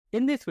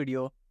In this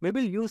video, we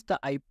will use the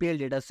IPL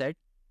dataset.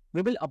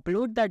 We will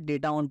upload that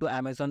data onto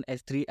Amazon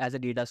S3 as a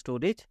data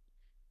storage.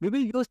 We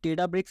will use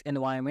Databricks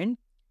environment.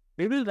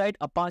 We will write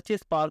Apache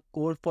Spark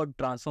code for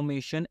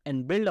transformation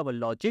and build our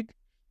logic.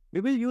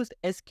 We will use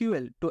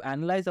SQL to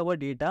analyze our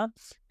data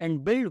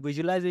and build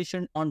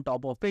visualization on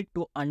top of it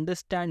to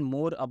understand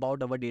more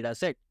about our data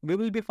set. We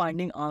will be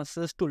finding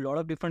answers to a lot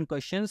of different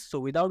questions. So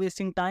without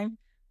wasting time,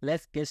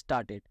 let's get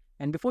started.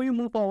 And before you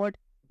move forward,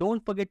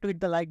 don't forget to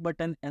hit the like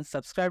button and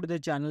subscribe to the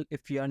channel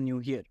if you are new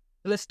here.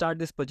 Let's start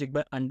this project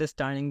by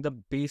understanding the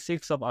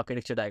basics of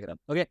architecture diagram.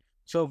 Okay,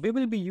 so we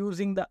will be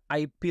using the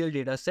IPL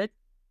dataset.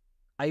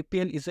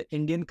 IPL is the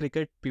Indian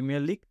Cricket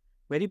Premier League,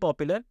 very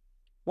popular.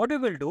 What we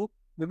will do,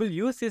 we will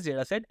use this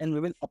dataset and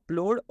we will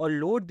upload or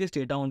load this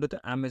data onto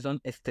the Amazon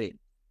S3.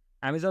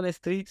 Amazon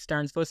S3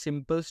 stands for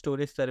Simple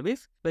Storage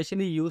Service,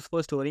 specially used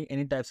for storing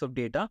any types of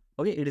data.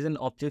 Okay, it is an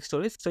object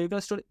storage. So you can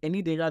store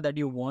any data that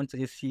you want,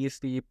 such as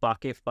CSV,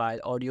 Parquet file,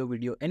 audio,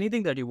 video,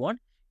 anything that you want,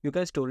 you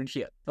can store it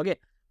here. Okay,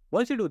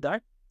 once you do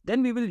that,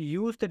 then we will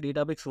use the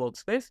Databricks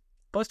workspace.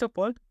 First of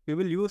all, we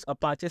will use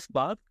Apache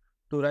Spark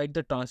to write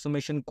the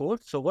transformation code.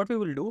 So what we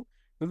will do,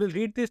 we will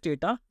read this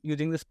data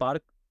using the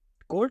Spark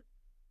code.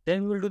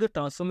 Then we will do the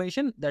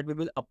transformation, that we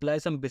will apply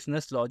some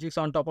business logics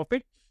on top of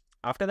it.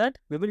 After that,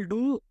 we will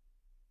do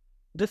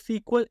the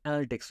SQL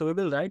analytics. So we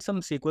will write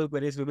some SQL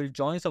queries. We will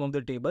join some of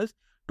the tables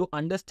to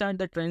understand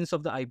the trends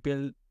of the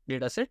IPL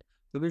dataset.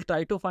 We will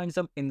try to find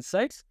some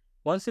insights.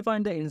 Once we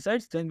find the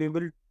insights, then we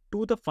will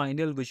do the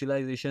final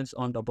visualizations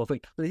on top of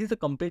it. So this is the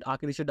complete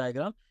architecture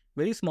diagram.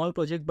 Very small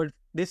project, but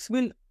this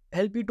will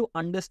help you to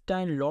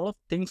understand a lot of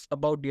things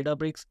about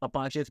Databricks,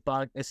 Apache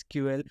Spark,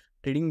 SQL,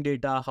 reading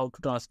data, how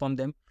to transform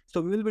them. So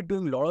we will be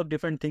doing a lot of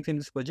different things in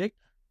this project.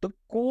 The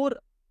core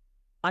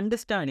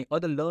understanding or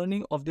the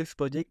learning of this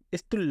project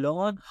is to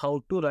learn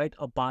how to write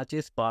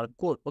Apache Spark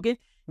code. Okay,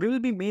 we will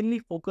be mainly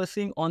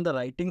focusing on the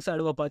writing side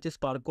of Apache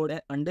Spark code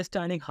and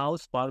understanding how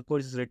Spark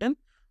code is written.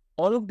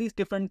 All of these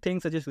different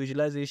things such as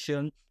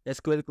visualization,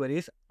 SQL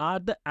queries are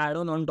the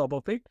add-on on top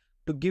of it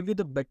to give you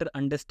the better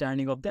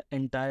understanding of the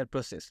entire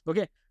process.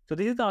 Okay, so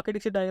this is the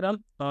architecture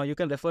diagram. You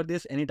can refer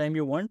this anytime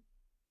you want.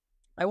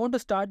 I want to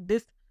start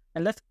this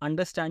and let's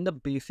understand the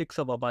basics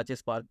of Apache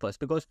Spark first,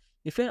 because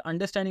if you're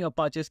understanding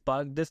Apache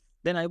Spark,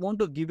 then I want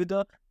to give you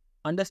the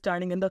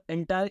understanding in the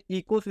entire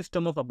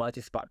ecosystem of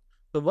Apache Spark.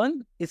 So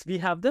one is we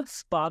have the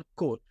Spark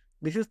core.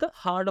 This is the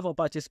heart of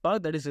Apache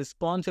Spark that is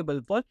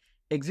responsible for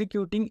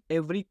executing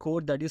every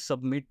code that you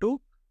submit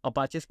to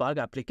Apache Spark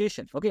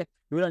application. Okay,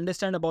 you will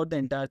understand about the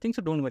entire thing,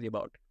 so don't worry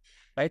about it.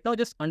 Right now,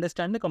 just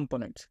understand the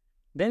components.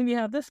 Then we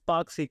have the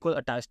Spark SQL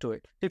attached to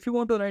it. If you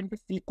want to write the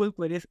SQL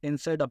queries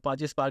inside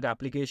Apache Spark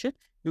application,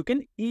 you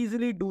can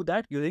easily do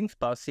that using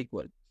Spark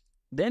SQL.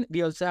 Then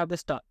we also have the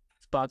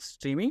Spark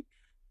streaming.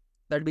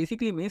 That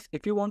basically means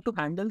if you want to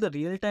handle the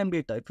real-time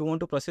data, if you want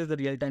to process the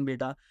real-time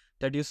data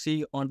that you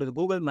see onto the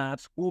Google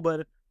Maps,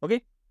 Uber,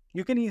 okay,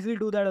 you can easily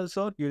do that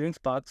also using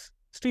Spark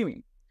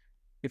streaming.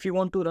 If you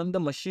want to run the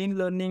machine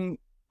learning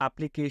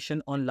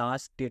application on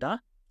large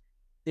data,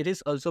 it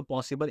is also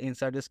possible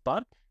inside the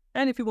Spark.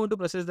 And if you want to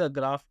process the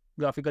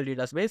graphical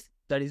data space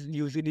that is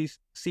usually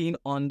seen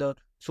on the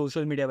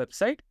social media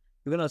website,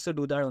 you can also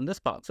do that on the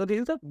Spark. So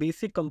these are the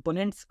basic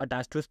components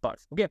attached to Spark.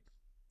 Okay.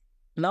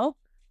 Now,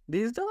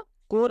 this is the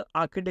core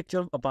architecture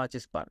of Apache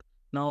Spark.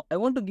 Now, I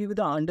want to give you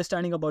the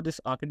understanding about this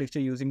architecture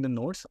using the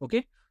nodes.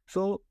 Okay.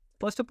 So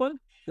first of all,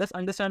 let's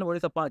understand what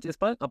is Apache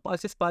Spark.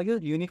 Apache Spark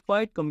is a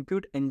unified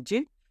compute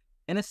engine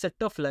and a set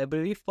of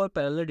libraries for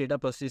parallel data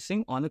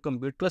processing on a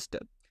compute cluster.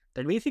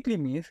 That basically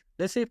means,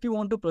 let's say if you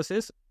want to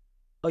process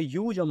a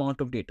huge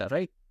amount of data,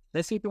 right?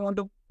 Let's say if you want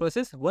to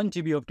process 1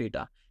 GB of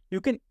data,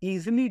 you can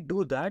easily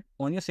do that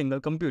on your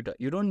single computer.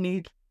 You don't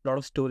need a lot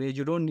of storage.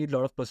 You don't need a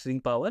lot of processing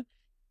power.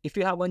 If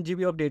you have 1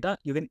 GB of data,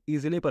 you can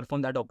easily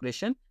perform that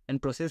operation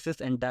and process this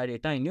entire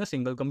data in your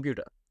single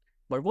computer.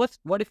 But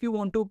what if you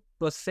want to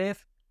process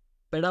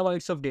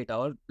petabytes of data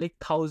or like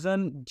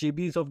 1000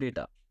 GBs of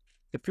data?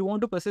 If you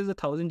want to process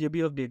 1000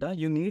 GB of data,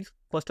 you need,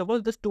 first of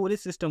all, the storage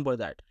system for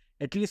that.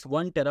 At least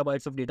 1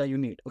 terabytes of data you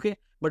need. Okay.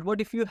 But what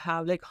if you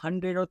have like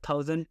 100 or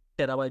 1000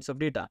 terabytes of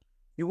data?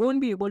 You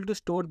won't be able to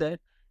store that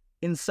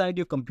inside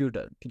your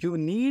computer. You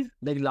need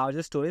like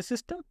larger storage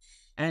system.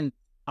 And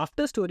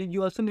after storing,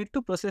 you also need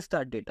to process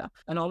that data.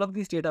 And all of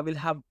these data will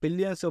have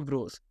billions of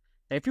rows.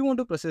 If you want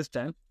to process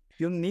them,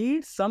 you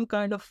need some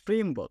kind of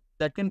framework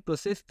that can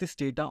process this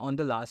data on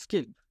the large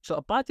scale. So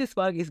Apache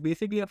Spark is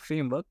basically a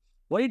framework.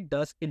 What it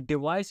does, it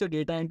divides your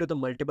data into the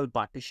multiple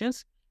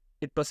partitions.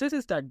 It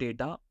processes that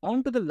data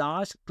onto the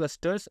large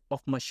clusters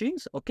of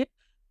machines, okay?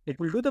 It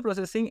will do the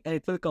processing and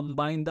it will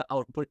combine the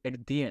output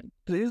at the end.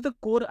 So this is the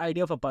core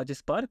idea of Apache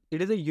Spark.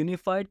 It is a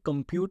unified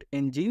compute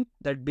engine.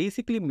 That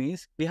basically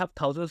means we have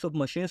thousands of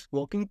machines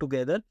working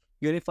together,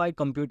 unified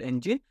compute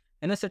engine,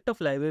 and a set of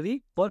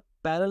library for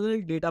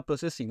parallel data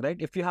processing, right?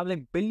 If you have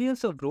like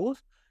billions of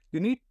rows,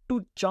 you need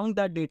to chunk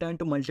that data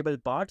into multiple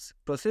parts,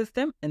 process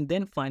them, and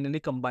then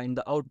finally combine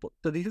the output.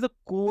 So this is the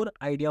core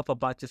idea of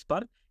Apache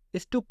Spark,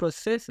 is to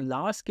process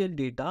large-scale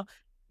data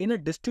in a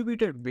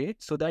distributed way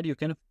so that you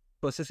can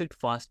process it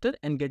faster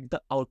and get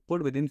the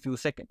output within few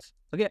seconds.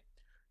 Okay.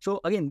 So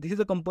again, this is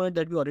a component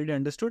that we already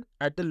understood.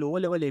 At the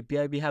lower level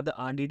API, we have the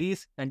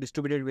RDDs and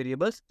distributed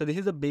variables. So this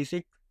is the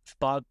basic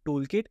Spark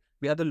toolkit.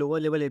 We have the lower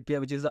level API,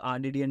 which is the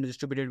RDD and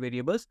distributed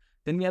variables.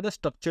 Then we have the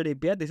structured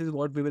API. This is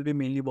what we will be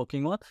mainly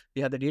working on.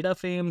 We have the data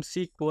frame,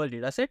 SQL,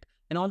 dataset.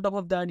 And on top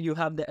of that, you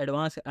have the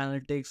advanced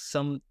analytics,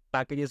 some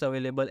packages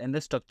available, and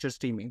the structured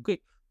streaming. Okay.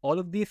 All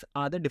of these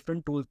are the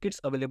different toolkits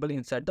available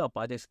inside the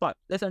Apache Spark.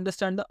 Let's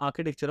understand the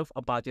architecture of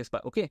Apache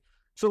Spark. Okay.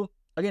 So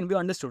again, we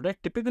understood, right?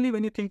 Typically,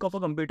 when you think of a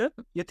computer,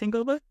 you think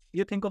of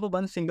a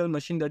one single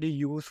machine that you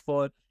use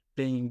for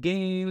playing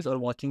games or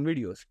watching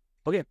videos.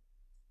 Okay.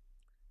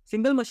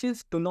 Single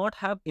machines do not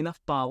have enough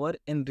power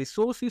and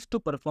resources to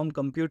perform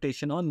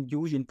computation on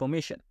huge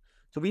information.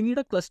 So we need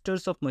a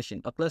clusters of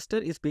machine. A cluster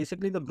is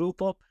basically the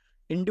group of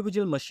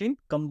individual machine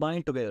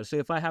combined together. So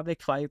if I have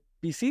like 5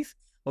 PCs,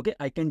 okay,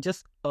 I can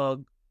just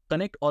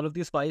connect all of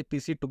these 5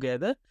 PC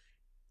together.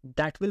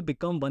 That will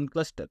become one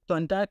cluster. So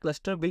entire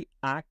cluster will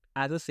act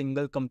as a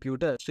single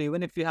computer. So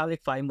even if you have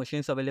like 5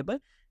 machines available,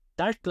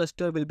 that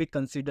cluster will be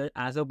considered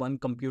as a one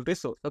compute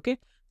resource. Okay.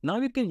 Now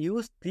you can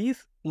use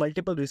these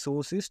multiple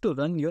resources to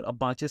run your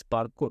Apache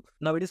Spark code.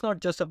 Now it is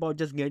not just about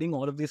just getting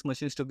all of these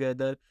machines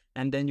together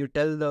and then you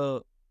tell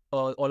the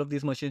all of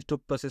these machines to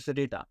process the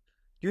data.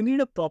 You need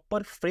a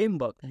proper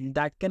framework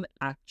that can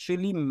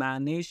actually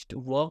manage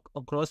work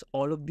across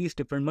all of these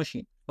different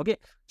machines. Okay,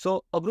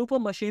 so a group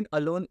of machines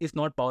alone is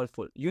not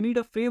powerful. You need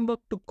a framework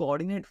to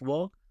coordinate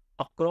work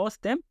across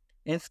them,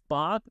 and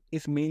Spark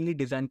is mainly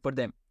designed for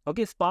them.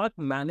 Okay, Spark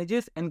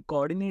manages and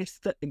coordinates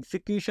the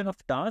execution of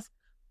tasks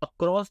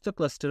across the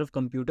cluster of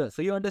computers.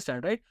 So you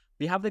understand, right?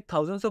 We have like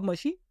thousands of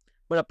machines,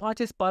 but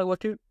Apache Spark,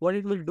 what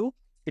it will do,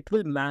 it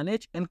will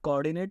manage and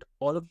coordinate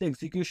all of the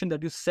execution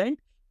that you send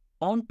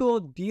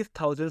onto these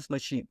thousands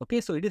machines.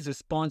 Okay, so it is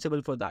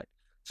responsible for that.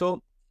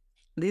 So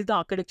this is the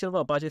architecture of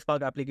Apache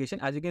Spark application.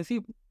 As you can see,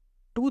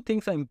 two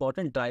things are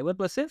important: driver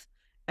process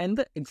and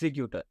the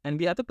executor. And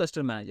we have the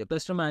cluster manager.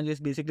 Cluster manager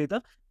is basically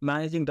the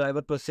managing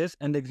driver process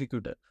and the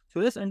executor. So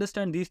let's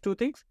understand these two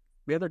things.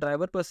 We have the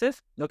driver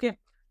process. Okay,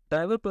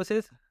 driver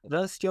process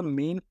runs your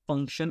main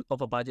function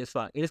of Apache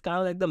Spark. It is kind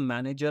of like the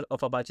manager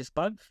of Apache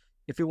Spark.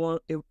 If you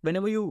want,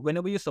 whenever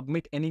you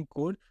submit any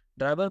code,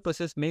 driver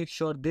process makes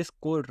sure this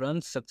code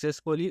runs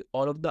successfully.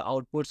 All of the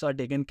outputs are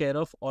taken care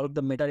of. All of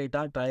the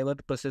metadata, driver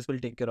process will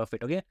take care of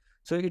it. Okay,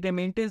 so it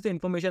maintains the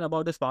information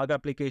about the Spark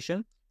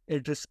application.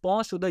 It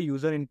responds to the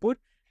user input,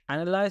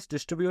 analyze,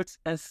 distributes,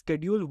 and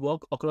schedule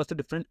work across the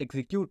different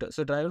executors.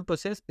 So driver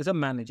process is a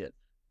manager.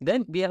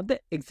 Then we have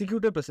the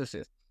executor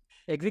processes.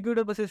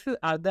 Executor processes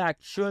are the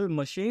actual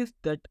machines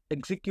that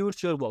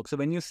executes your work. So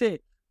when you say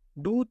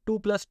do 2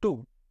 plus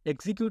 2,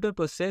 executor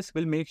process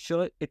will make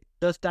sure it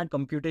does that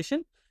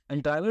computation,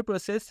 and driver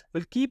process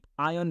will keep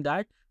eye on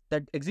that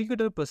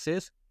executor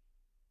process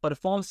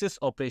performs this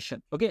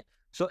operation. Okay,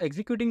 so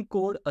executing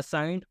code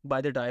assigned by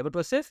the driver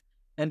process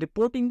and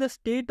reporting the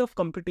state of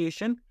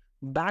computation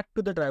back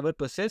to the driver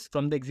process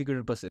from the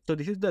executor process. So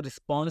this is the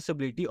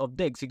responsibility of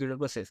the executor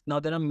process. Now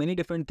there are many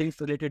different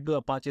things related to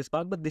Apache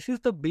Spark, but this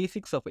is the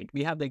basics of it.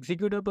 We have the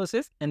executor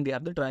process and we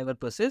have the driver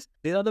process.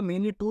 These are the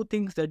mainly two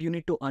things that you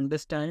need to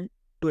understand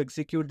to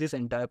execute this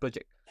entire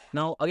project.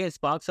 Now again,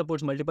 Spark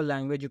supports multiple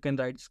languages. You can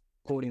write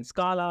code in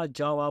Scala,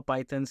 Java,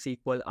 Python,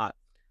 SQL, R.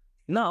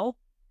 Now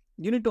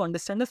you need to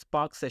understand the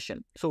Spark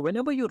session. So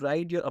whenever you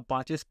write your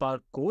Apache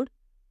Spark code,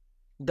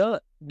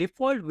 the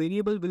default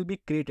variable will be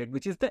created,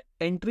 which is the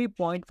entry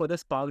point for the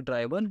Spark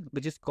driver,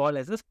 which is called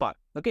as a Spark.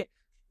 Okay,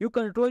 you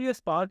control your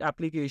Spark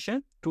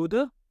application through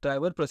the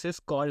driver process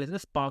called as a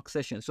Spark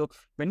session. So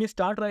when you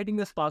start writing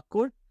the Spark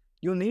code,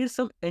 you need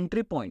some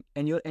entry point,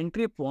 and your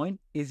entry point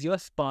is your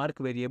Spark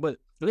variable.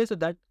 Okay, so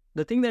that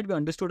the thing that we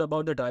understood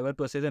about the driver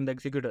process and the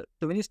executor.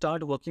 So when you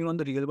start working on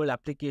the real world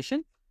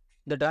application,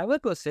 the driver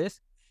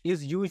process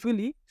is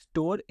usually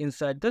stored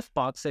inside the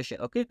Spark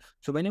session. Okay,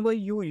 so whenever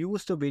you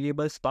use the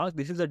variable Spark,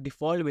 this is a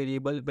default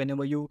variable.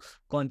 Whenever you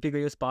configure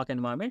your Spark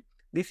environment,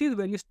 this is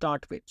where you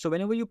start with. So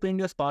whenever you print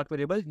your Spark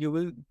variable, you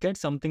will get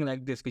something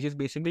like this, which is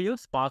basically your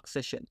Spark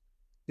session.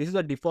 This is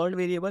a default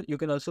variable. You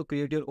can also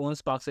create your own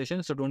Spark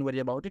session, so don't worry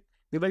about it.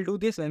 We will do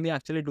this when we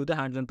actually do the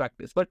hands-on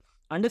practice. But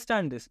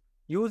understand this,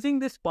 using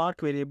this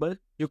Spark variable,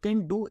 you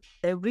can do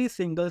every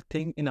single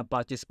thing in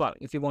Apache Spark.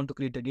 If you want to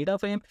create a data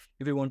frame,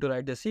 if you want to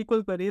write the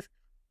SQL queries,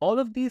 all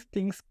of these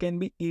things can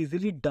be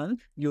easily done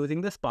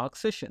using the Spark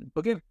session.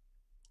 Okay,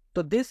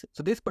 so this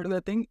particular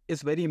thing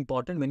is very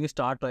important when you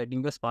start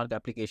writing your Spark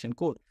application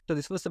code. So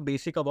this was the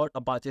basic about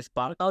Apache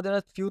Spark. Now there are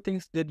a few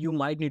things that you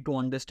might need to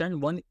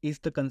understand. One is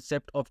the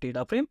concept of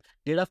data frame.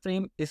 Data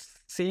frame is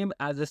same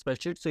as a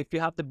spreadsheet. So if you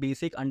have the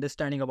basic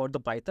understanding about the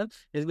Python,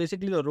 it's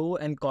basically the row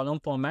and column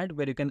format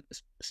where you can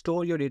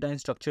store your data in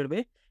structured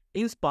way.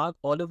 In Spark,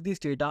 all of these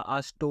data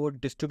are stored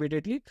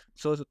distributedly.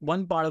 So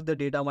one part of the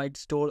data might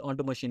store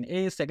onto machine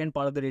A, second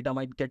part of the data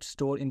might get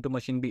stored into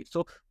machine B.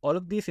 So all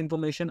of these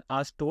information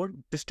are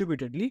stored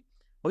distributedly.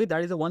 Okay,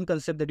 that is the one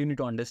concept that you need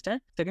to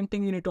understand. Second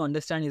thing you need to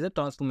understand is the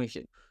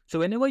transformation. So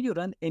whenever you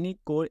run any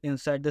code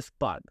inside the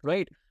Spark,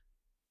 right,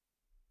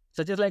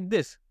 such as like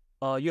this,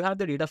 you have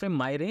the data frame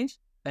my range,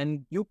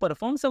 and you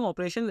perform some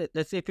operation.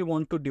 Let's say if you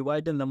want to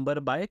divide the number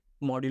by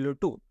modulo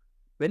 2.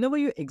 Whenever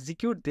you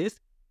execute this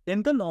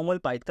in the normal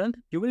Python,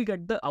 you will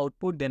get the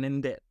output then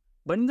and there.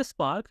 But in the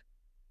Spark,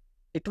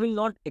 it will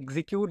not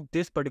execute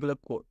this particular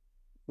code.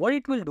 What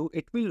it will do,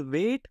 it will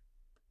wait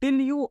till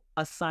you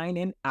assign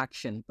an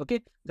action.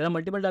 Okay, there are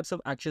multiple types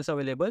of actions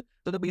available.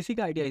 So the basic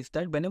idea is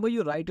that whenever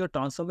you write your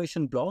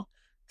transformation block,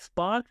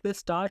 Spark will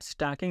start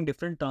stacking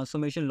different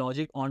transformation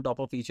logic on top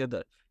of each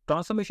other.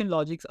 Transformation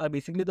logics are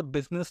basically the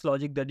business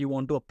logic that you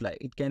want to apply.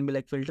 It can be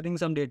like filtering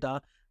some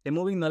data,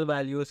 removing null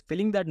values,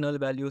 filling that null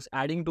values,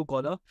 adding to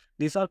column.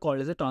 These are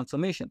called as a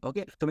transformation.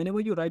 Okay, so whenever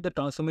you write the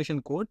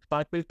transformation code,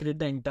 Spark will create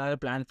the entire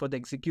plan for the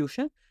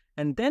execution,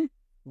 and then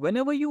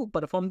whenever you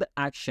perform the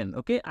action,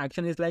 okay,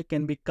 action is like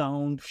can be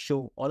count,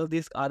 show, all of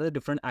these are the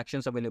different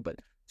actions available.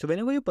 So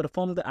whenever you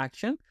perform the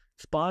action,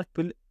 Spark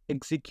will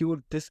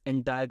execute this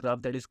entire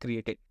graph that is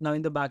created. Now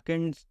in the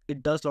backend,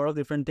 it does a lot of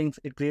different things.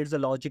 It creates the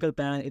logical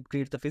plan, it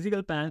creates the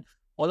physical plan.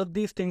 All of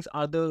these things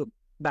are the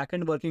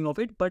backend working of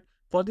it. But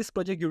for this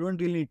project, you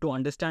don't really need to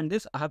understand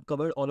this. I have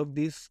covered all of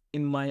these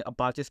in my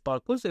Apache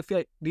Spark course. So if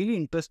you're really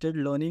interested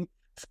in learning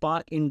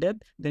Spark in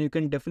depth, then you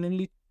can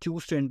definitely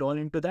choose to enroll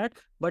into that.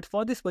 But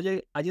for this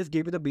project, I just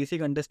gave you the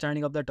basic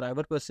understanding of the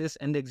driver process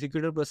and the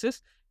executor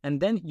process,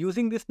 and then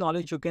using this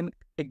knowledge, you can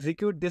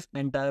execute this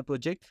entire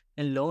project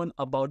and learn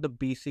about the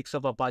basics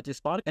of Apache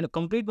Spark and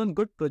complete one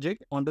good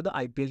project onto the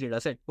IPL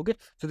dataset. Okay,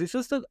 so this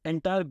is the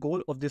entire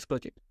goal of this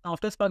project.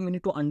 After Spark, we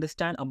need to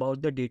understand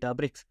about the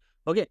Databricks.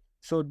 Okay,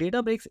 so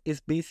Databricks is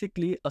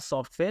basically a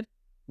software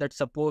that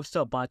supports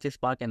the Apache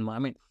Spark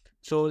environment.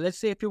 So let's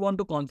say if you want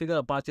to configure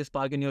Apache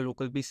Spark in your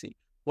local PC,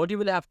 what you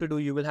will have to do,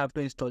 you will have to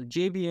install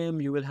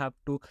JVM, you will have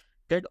to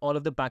get all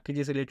of the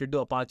packages related to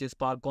Apache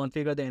Spark,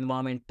 configure the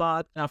environment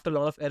path. After a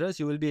lot of errors,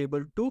 you will be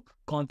able to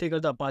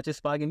configure the Apache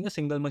Spark in your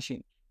single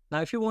machine. Now,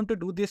 if you want to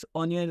do this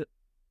on your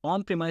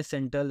on-premise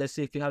center, let's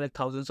say if you have like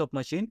thousands of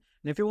machines,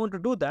 and if you want to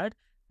do that,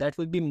 that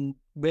will be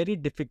very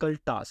difficult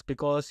task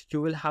because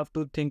you will have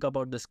to think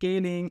about the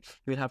scaling,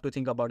 you will have to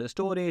think about the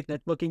storage,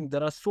 networking.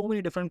 There are so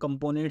many different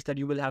components that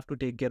you will have to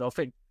take care of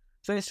it.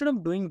 So instead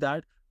of doing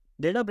that,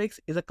 Databricks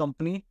is a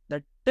company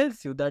that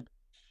tells you that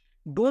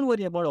don't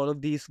worry about all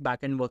of these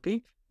backend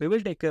working. We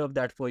will take care of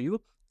that for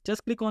you.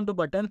 Just click on the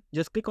button,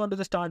 just click onto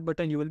the start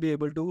button. You will be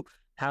able to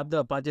have the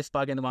Apache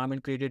Spark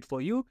environment created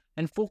for you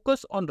and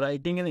focus on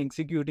writing and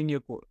executing your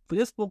code. So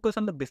just focus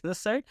on the business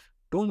side.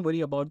 Don't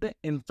worry about the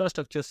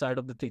infrastructure side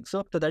of the thing.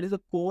 So that is the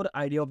core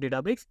idea of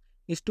Databricks,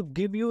 is to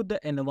give you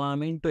the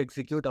environment to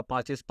execute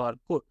Apache Spark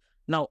code.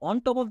 Now,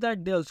 on top of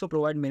that, they also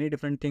provide many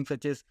different things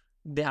such as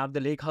they have the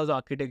lakehouse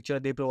architecture,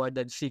 they provide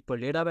that SQL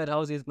data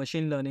warehouse is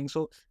machine learning.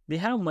 So they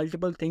have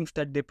multiple things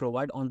that they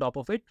provide on top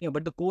of it. Yeah,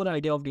 but the core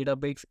idea of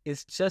Databricks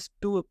is just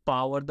to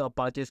power the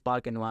Apache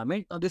Spark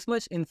environment. Now, this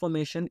much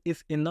information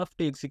is enough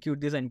to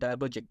execute this entire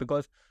project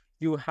because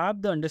you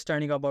have the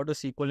understanding about the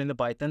SQL and the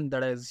Python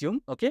that I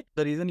assume. Okay,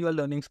 the reason you are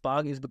learning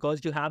Spark is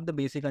because you have the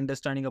basic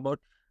understanding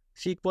about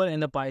SQL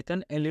and the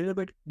Python and a little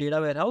bit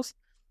data warehouse.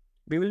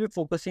 We will be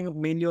focusing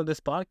mainly on the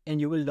Spark,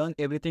 and you will learn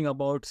everything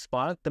about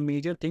Spark. The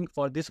major thing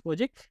for this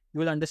project,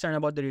 you will understand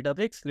about the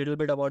Databricks, little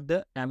bit about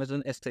the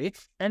Amazon S3,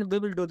 and we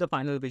will do the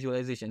final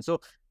visualization. So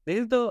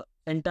this is the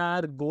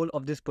entire goal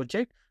of this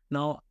project.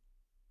 Now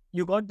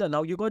you got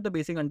the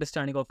basic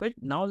understanding of it.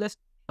 Now let's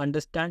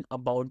understand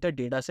about the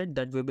dataset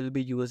that we will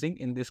be using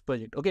in this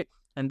project. Okay,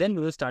 and then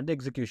we will start the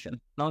execution.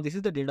 Now this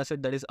is the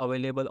dataset that is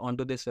available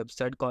onto this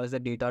website called the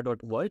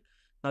data.world.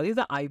 Now this is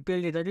the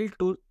IPL data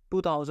till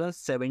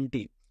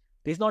 2017.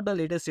 This is not the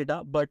latest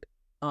data, but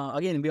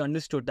again, we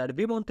understood that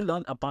we want to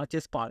learn Apache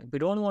Spark. We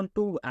don't want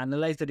to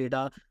analyze the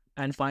data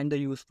and find the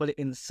useful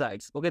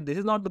insights. Okay, this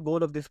is not the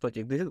goal of this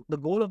project. The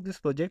goal of this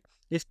project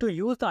is to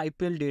use the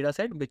IPL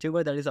dataset,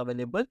 whichever that is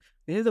available.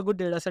 This is a good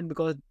dataset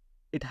because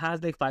it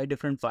has like 5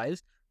 different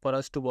files for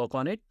us to work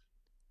on it.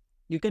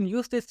 You can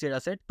use this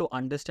dataset to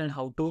understand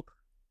how to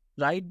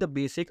write the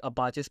basic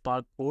Apache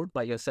Spark code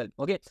by yourself.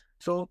 Okay,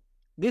 so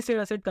this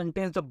dataset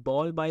contains the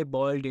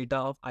ball-by-ball data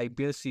of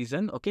IPL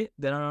season. Okay,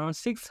 there are around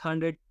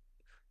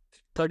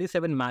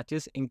 637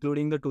 matches,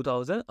 including the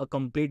 2000, a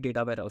complete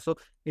data warehouse. So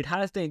it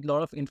has a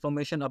lot of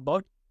information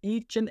about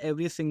each and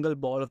every single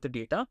ball of the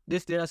data.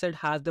 This dataset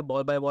has the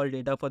ball-by-ball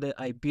data for the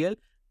IPL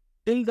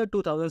till the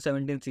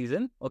 2017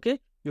 season. Okay,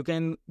 you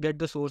can get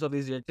the source of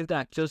this data, the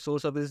actual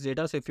source of this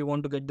data. So if you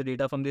want to get the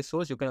data from this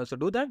source, you can also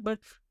do that. But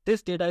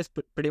this data is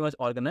pretty much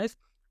organized.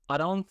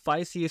 Around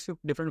 5 CSV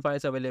different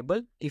files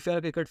available. If you are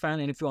a cricket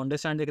fan and if you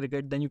understand the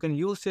cricket, then you can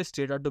use this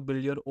data to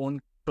build your own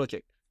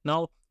project.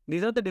 Now,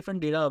 these are the different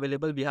data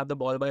available. We have the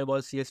ball-by-ball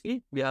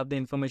CSV. We have the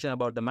information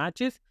about the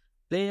matches,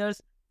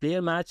 players,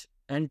 player match,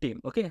 and team.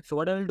 Okay, so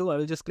what I will do, I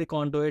will just click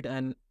onto it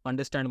and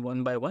understand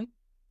one by one.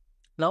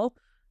 Now,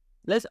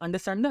 let's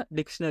understand the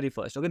dictionary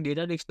first. Okay,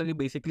 data dictionary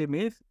basically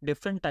means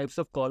different types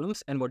of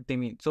columns and what they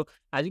mean. So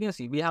as you can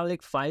see, we have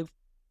like 5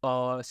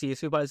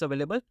 CSV files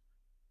available.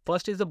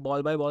 First is the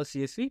ball by ball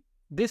CSV.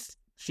 This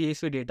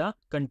CSV data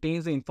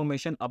contains the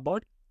information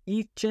about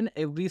each and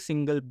every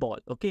single ball.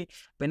 Okay,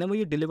 whenever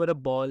you deliver a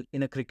ball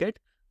in a cricket,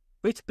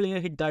 which player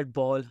hit that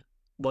ball?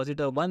 Was it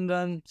a 1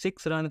 run,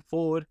 6 run,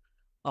 4?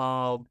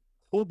 Uh,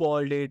 who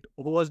balled it?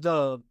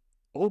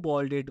 Who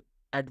balled it?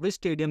 At which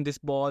stadium this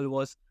ball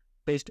was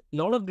pitched? A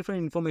lot of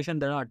different information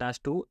that are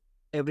attached to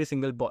every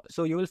single ball.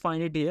 So you will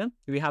find it here.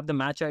 We have the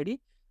match ID,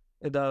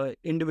 the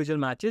individual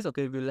matches.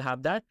 Okay, we will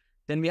have that.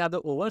 Then we have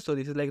the over. So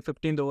this is like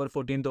 15th over,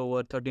 14th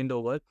over, 13th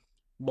over.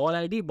 Ball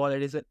ID. Ball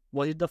ID is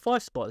was it the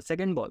first ball,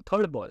 second ball,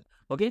 third ball?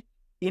 Okay.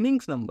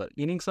 Innings number.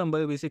 Innings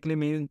number basically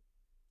means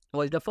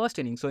was the first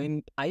inning. So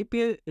in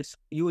IPL, it's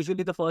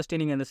usually the first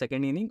inning and the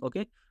second inning.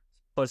 Okay,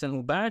 person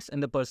who bats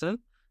and the person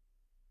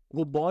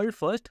who balled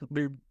first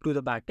will do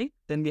the batting.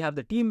 Then we have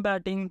the team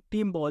batting,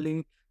 team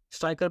bowling,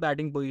 striker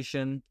batting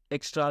position,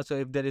 extra. So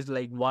if there is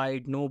like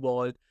wide, no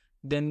ball,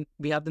 then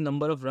we have the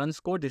number of runs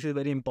scored. This is a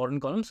very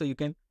important column. So you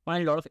can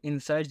find a lot of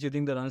insights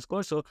using the run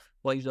score. So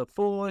why is the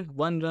 4,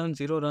 1 run,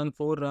 0 run,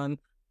 4 run?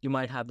 You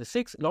might have the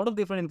 6. A lot of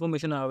different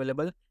information are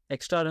available.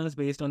 Extra runs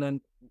based on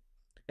an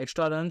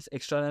extra runs.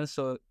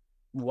 So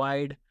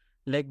wide,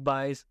 leg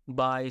buys,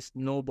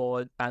 no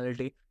ball,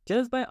 penalty.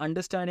 Just by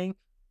understanding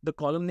the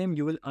column name,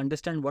 you will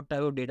understand what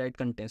type of data it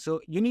contains.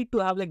 So you need to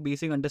have like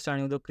basic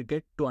understanding of the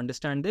cricket to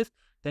understand this.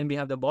 Then we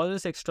have the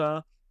bowlers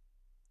extra,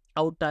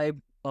 out type.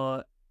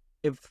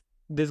 If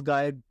this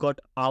guy got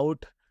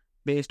out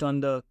based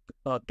on the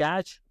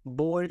catch,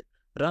 bowled,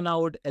 run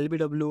out,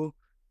 LBW,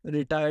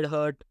 retired,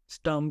 hurt,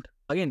 stumped.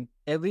 Again,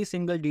 every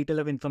single detail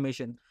of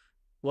information.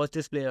 Was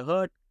this player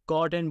hurt,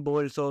 caught and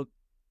bowled? So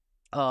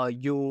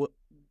you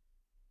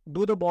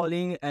do the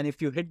bowling, and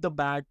if you hit the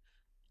bat,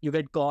 you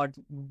get caught.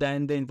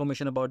 Then the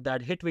information about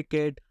that hit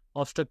wicket,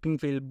 obstructing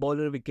field,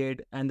 bowler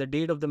wicket, and the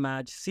date of the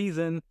match,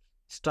 season,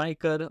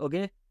 striker,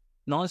 okay,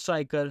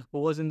 non-striker, who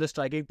was in the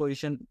striking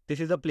position. This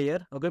is the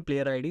player, okay,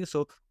 player ID.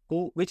 So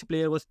which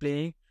player was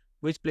playing,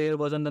 which player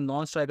was on the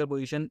non-striker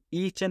position,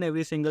 each and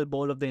every single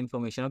ball of the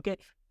information, okay.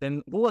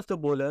 Then who was the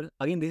bowler?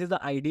 Again, this is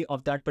the ID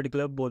of that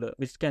particular bowler,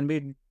 which can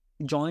be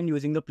joined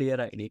using the player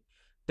ID.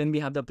 Then we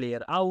have the player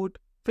out,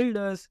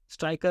 fielders,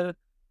 striker,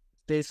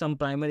 there's some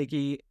primary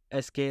key,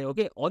 SK,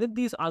 okay. All of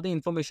these are the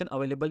information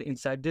available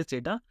inside this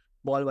data,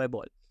 ball by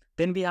ball.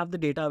 Then we have the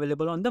data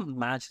available on the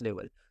match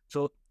level.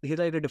 So here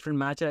are the different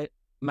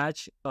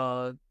match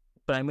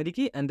primary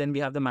key, and then we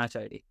have the match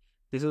ID.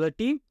 This is the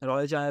team,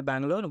 Royal Challengers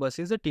Bangalore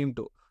versus the team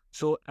 2.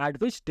 So at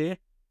which day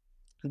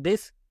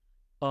this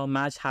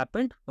match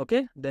happened,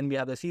 okay. Then we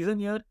have the season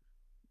year,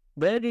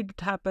 where did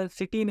it happen,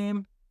 city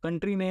name,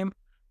 country name,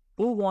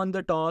 who won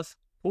the toss,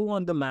 who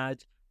won the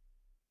match,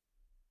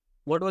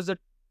 what was the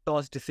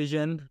toss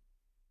decision,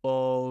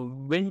 or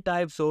win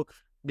type. So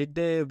did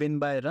they win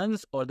by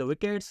runs or the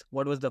wickets?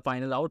 What was the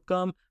final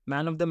outcome?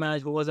 Man of the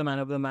match, who was the man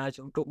of the match?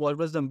 What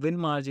was the win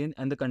margin,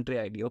 and the country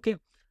ID, okay.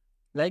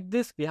 Like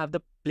this, we have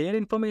the player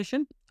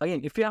information.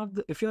 Again, if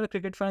you're a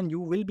cricket fan, you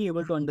will be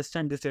able to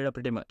understand this data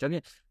pretty much,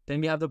 okay.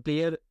 Then we have the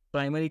player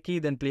primary key,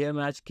 then player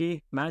match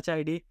key, match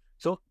ID.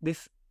 So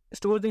this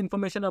stores the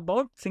information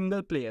about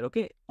single player,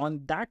 okay.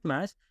 On that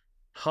match,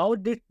 how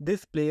did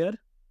this player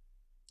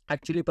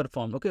actually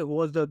perform, okay. Who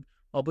was the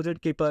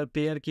opposite keeper,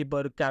 player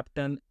keeper,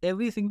 captain,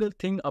 every single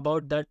thing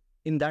about that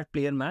in that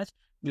player match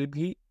will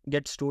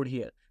get stored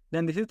here.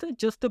 Then this is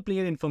just the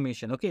player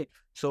information, okay.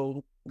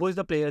 So who is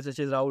the player, such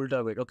as Rahul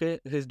Dravid, okay,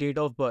 his date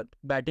of birth,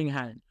 batting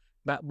hand,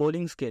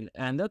 bowling skill,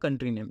 and the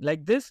country name.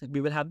 Like this,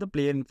 we will have the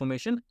player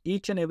information.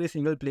 Each and every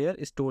single player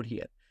is stored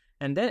here.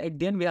 And then at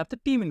the end, we have the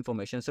team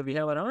information. So we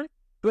have around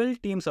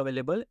 12 teams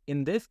available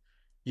in this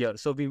year.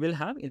 So we will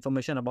have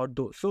information about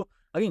those. So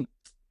again,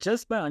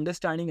 just by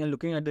understanding and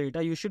looking at the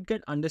data, you should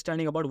get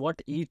understanding about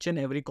what each and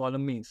every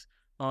column means.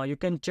 You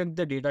can check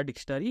the data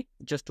dictionary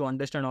just to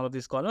understand all of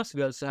these columns.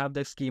 We also have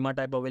the schema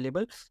type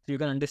available, so you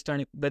can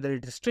understand whether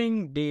it is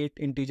string, date,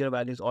 integer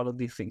values, all of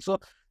these things. So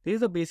this is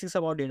the basics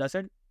about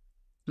dataset.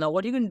 Now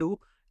what you can do,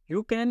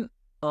 you can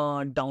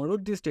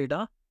download this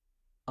data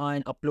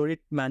and upload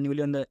it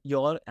manually on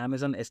your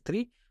Amazon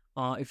S3.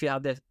 If you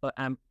have the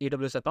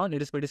AWS account,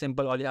 it is pretty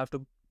simple. All you have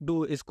to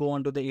do is go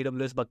onto the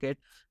AWS bucket.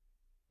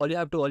 All you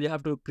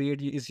have to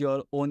create is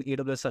your own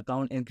AWS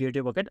account and create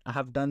a bucket. I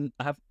have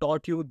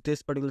taught you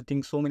this particular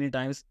thing so many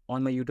times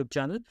on my YouTube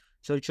channel,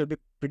 so it should be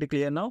pretty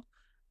clear now.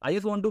 I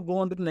just want to go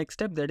on to the next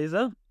step, that is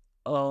a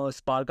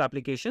Spark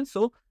application.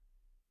 So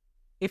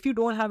if you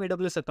don't have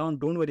AWS account,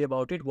 don't worry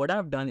about it. What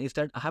I've done is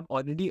that I have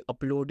already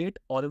uploaded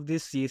all of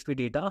this CSV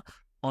data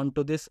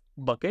onto this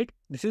bucket.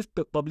 This is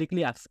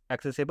publicly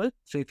accessible.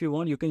 So if you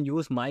want, you can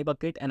use my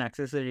bucket and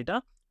access the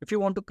data. If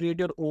you want to create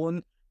your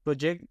own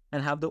project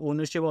and have the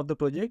ownership of the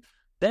project,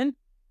 then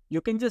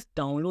you can just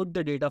download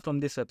the data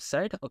from this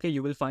website. Okay,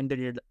 you will find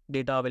the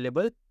data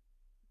available.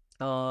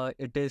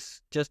 It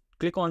is just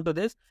click onto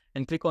this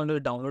and click onto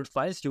the download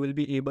files. You will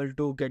be able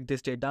to get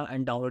this data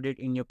and download it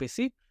in your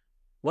PC.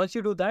 Once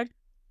you do that,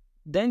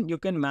 then you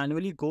can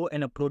manually go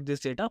and upload this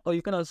data, or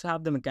you can also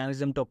have the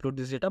mechanism to upload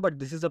this data, but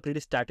this is a pretty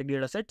static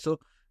data set, so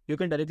you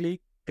can directly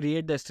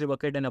create the S3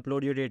 bucket and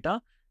upload your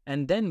data.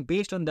 And then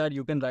based on that,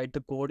 you can write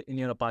the code in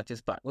your Apache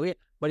Spark. Okay.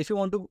 But if you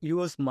want to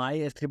use my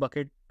S3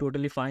 bucket,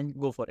 totally fine,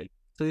 go for it.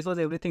 So this was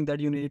everything that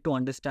you needed to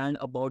understand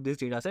about this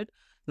dataset.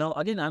 Now,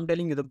 again, I'm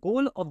telling you the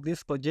goal of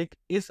this project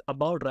is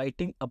about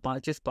writing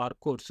Apache Spark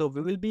code. So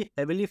we will be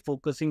heavily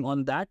focusing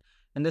on that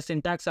and the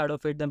syntax side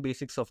of it, the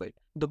basics of it.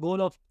 The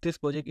goal of this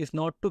project is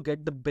not to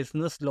get the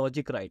business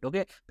logic right,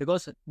 okay?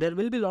 Because there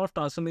will be a lot of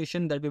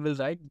transformation that we will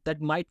write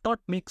that might not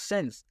make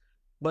sense.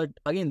 But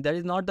again, that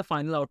is not the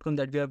final outcome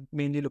that we are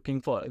mainly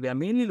looking for. We are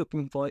mainly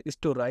looking for is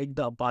to write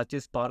the Apache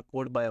Spark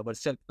code by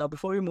ourselves. Now,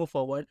 before we move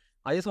forward,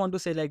 I just want to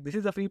say like this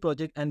is a free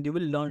project and you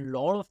will learn a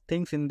lot of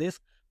things in this.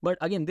 But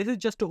again, this is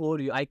just to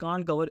overview. I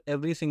can't cover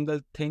every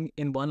single thing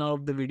in 1 hour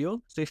of the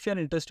video. So if you're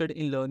interested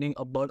in learning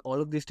about all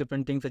of these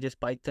different things such as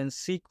Python,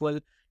 SQL,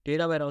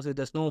 data warehouse with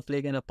the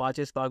Snowflake and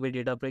Apache Spark with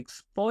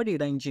Databricks for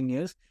data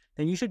engineers,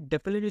 then you should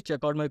definitely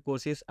check out my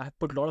courses. I've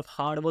put a lot of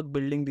hard work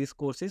building these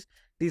courses.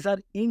 These are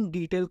in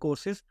detail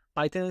courses.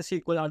 Python and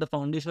SQL are the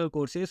foundational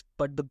courses,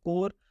 but the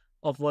core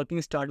of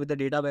working start with the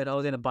data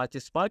warehouse and Apache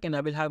Spark, and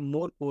I will have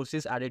more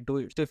courses added to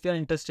it. So if you're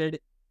interested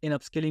in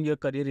upskilling your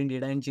career in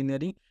data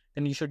engineering,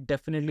 then you should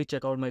definitely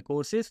check out my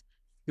courses.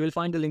 You will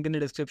find the link in the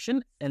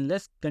description, and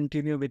let's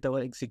continue with our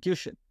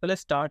execution. So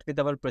let's start with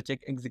our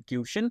project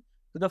execution.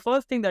 So the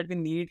first thing that we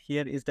need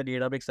here is the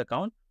Databricks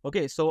account.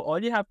 Okay, so all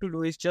you have to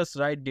do is just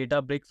write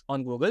Databricks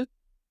on Google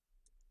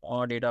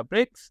or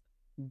Databricks.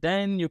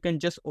 Then you can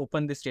just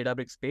open this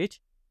Databricks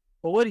page.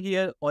 Over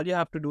here, all you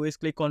have to do is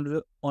click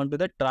onto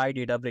the try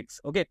Databricks.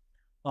 Okay,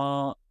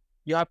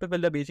 you have to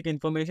fill the basic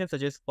information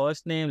such as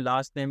first name,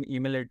 last name,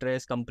 email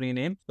address, company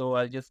name. So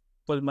I'll just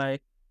pull my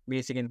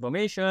basic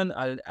information.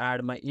 I'll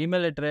add my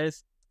email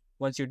address.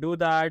 Once you do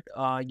that,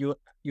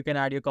 you can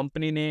add your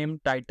company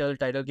name, title.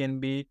 Title can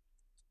be,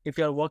 if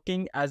you are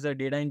working as a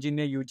data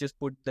engineer, you just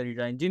put the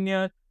data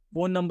engineer.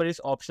 Phone number is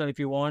optional. If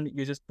you want,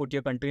 you just put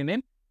your country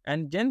name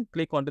and then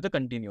click onto the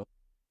continue.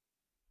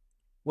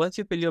 Once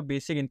you fill your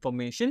basic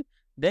information,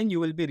 then you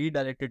will be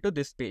redirected to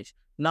this page.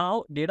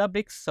 Now,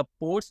 Databricks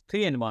supports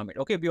 3 environments.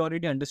 Okay, we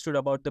already understood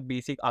about the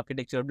basic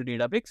architecture of the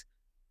Databricks.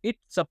 It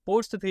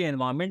supports the 3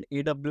 environments,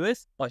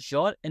 AWS,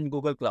 Azure, and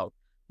Google Cloud.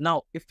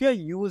 Now, if you are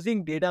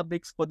using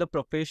Databricks for the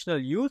professional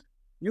use,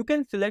 you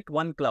can select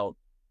one cloud.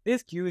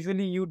 This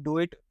usually you do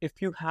it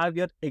if you have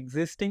your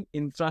existing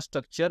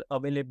infrastructure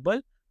available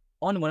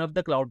on one of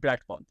the cloud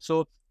platforms.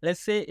 So let's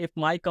say if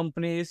my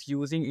company is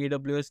using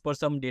AWS for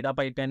some data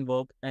pipeline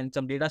work and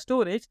some data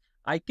storage,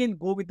 I can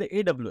go with the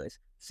AWS.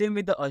 Same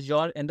with the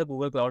Azure and the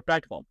Google Cloud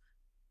platform.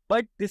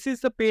 But this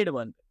is the paid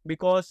one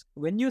because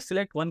when you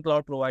select one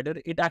cloud provider,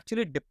 it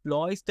actually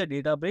deploys the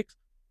Databricks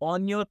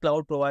on your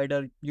cloud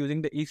provider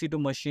using the EC2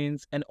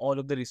 machines and all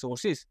of the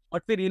resources.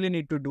 What we really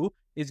need to do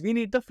is we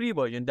need the free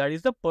version, that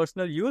is the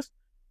personal use.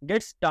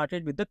 Get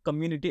started with the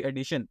community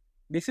edition.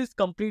 This is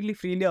completely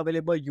freely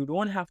available. You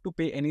don't have to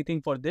pay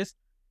anything for this.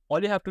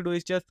 All you have to do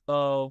is just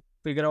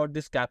figure out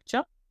this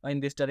captcha in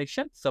this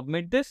direction,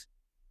 submit this.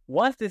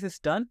 Once this is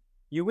done,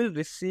 you will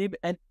receive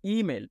an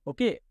email.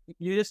 Okay,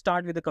 you just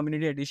start with the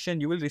community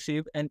edition. You will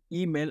receive an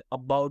email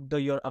about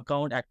your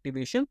account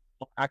activation.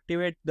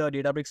 Activate the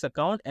Databricks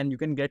account and you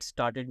can get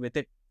started with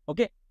it.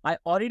 Okay, I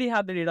already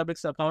have the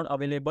Databricks account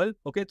available.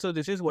 Okay, so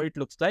this is what it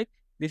looks like.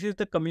 This is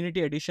the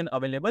community edition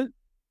available.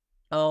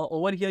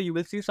 Over here, you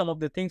will see some of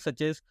the things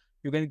such as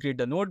you can create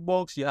the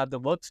notebooks, you have the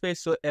workspace.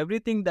 So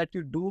everything that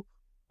you do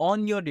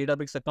on your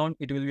Databricks account,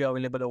 it will be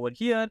available over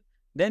here.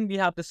 Then we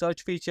have the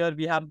search feature.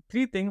 We have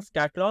 3 things.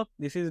 Catalog.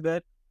 This is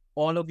where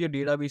all of your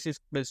databases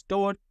will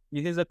store.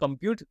 This is a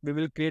compute. We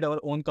will create our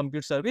own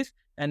compute service.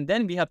 And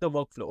then we have the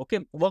workflow. Okay.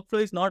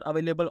 Workflow is not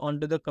available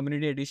under the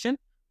community edition.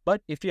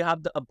 But if you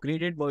have the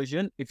upgraded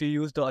version, if you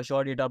use the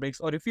Azure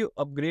Databricks or if you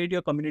upgrade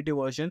your community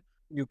version,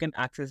 you can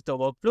access the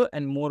workflow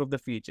and more of the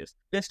features.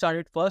 Let's start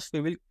it first.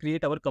 We will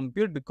create our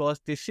compute because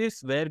this is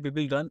where we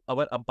will run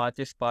our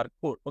Apache Spark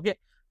code. Okay.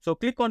 So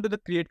click onto the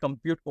create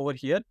compute over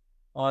here.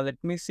 Let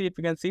me see if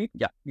you can see it.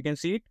 Yeah, you can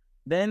see it.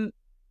 Then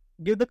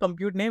give the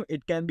compute name.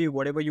 It can be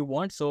whatever you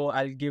want. So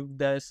I'll give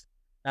this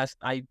as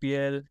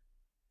IPL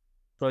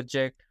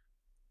project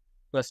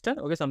cluster.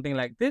 Okay, something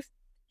like this.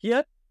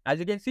 Here, as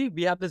you can see,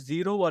 we have the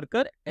 0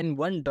 worker and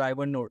 1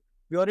 driver node.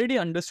 We already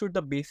understood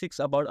the basics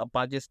about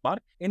Apache Spark.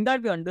 In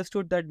that, we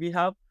understood that we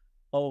have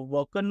a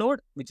worker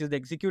node, which is the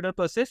executor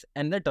process,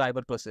 and the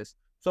driver process.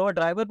 So our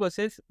driver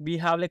process, we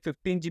have like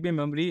 15 GB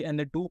memory and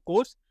the 2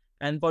 cores.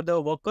 And for the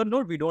worker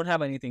node, we don't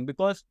have anything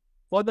because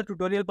for the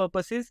tutorial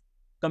purposes,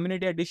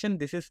 community edition,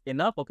 this is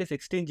enough. Okay,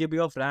 16 GB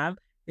of RAM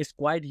is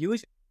quite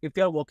huge if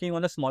you are working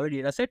on a smaller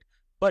data set.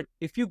 But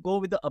if you go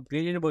with the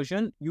upgraded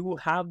version, you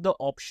have the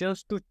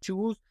options to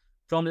choose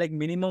from like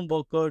minimum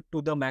worker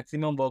to the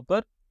maximum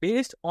worker.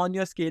 Based on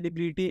your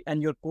scalability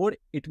and your code,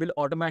 it will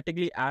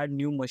automatically add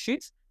new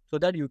machines so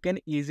that you can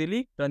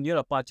easily run your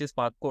Apache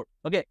Spark code.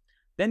 Okay.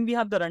 Then we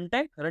have the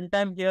runtime.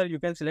 Runtime here, you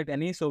can select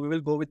any. So we will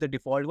go with the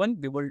default one.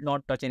 We will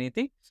not touch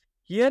anything.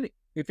 Here,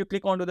 if you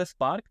click onto the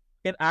Spark,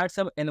 you can add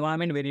some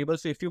environment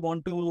variables. So if you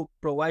want to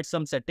provide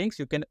some settings,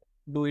 you can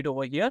do it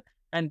over here,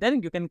 and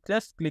then you can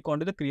just click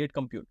onto the create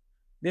compute.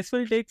 This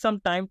will take some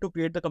time to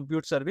create the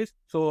compute service.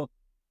 So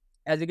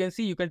as you can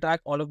see, you can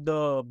track all of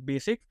the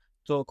basics.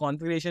 So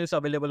configuration is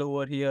available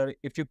over here.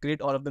 If you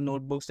create all of the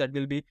notebooks, that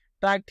will be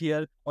tracked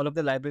here. All of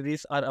the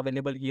libraries are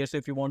available here. So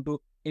if you want to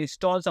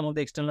install some of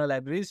the external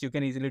libraries, you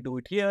can easily do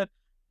it here.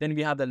 Then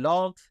we have the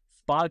logs,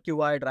 Spark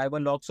UI, driver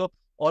logs. So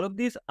all of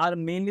these are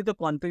mainly the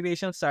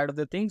configuration side of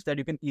the things that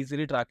you can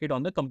easily track it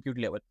on the compute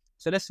level.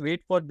 So let's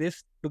wait for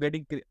this to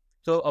getting.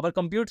 So our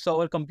compute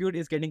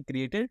is getting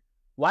created.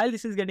 While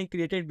this is getting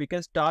created, we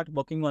can start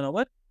working on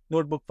our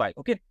notebook file.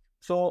 Okay.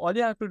 So all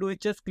you have to do is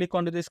just click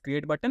onto this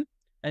create button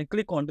and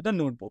click onto the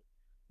notebook.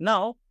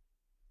 Now,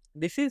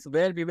 this is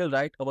where we will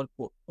write our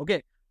code.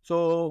 Okay.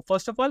 So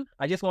first of all,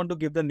 I just want to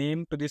give the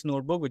name to this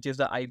notebook, which is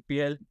the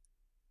IPL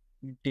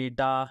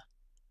data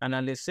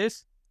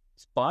analysis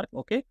Spark.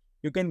 Okay.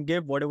 You can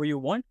give whatever you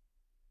want.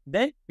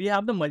 Then we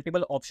have the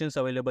multiple options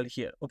available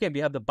here. Okay. We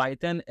have the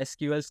Python,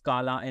 SQL,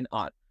 Scala, and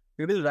R.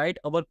 We will write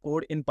our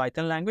code in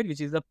Python language,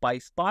 which is the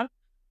PySpark.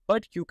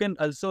 But you can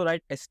also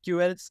write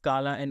SQL,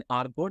 Scala, and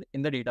R code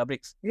in the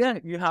Databricks. Yeah,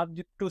 you have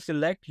to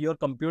select your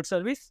compute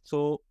service.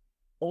 So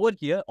over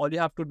here, all you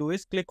have to do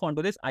is click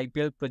onto this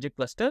IPL project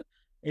cluster.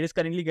 It is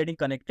currently getting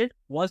connected.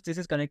 Once this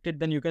is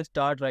connected, then you can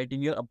start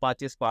writing your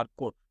Apache Spark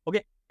code.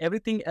 Okay,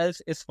 everything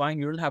else is fine.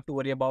 You don't have to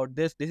worry about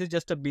this. This is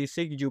just a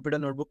basic Jupyter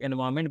Notebook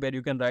environment where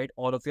you can write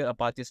all of your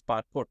Apache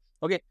Spark code.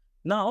 Okay,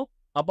 now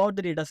about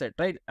the dataset,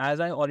 right?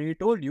 As I already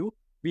told you,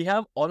 we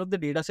have all of the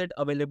data set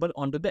available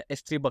onto the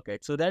S3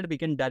 bucket so that we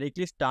can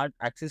directly start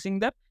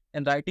accessing them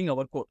and writing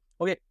our code.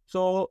 Okay,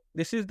 so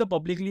this is the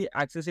publicly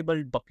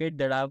accessible bucket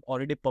that I've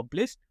already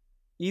published.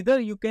 Either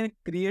you can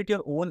create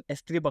your own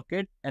S3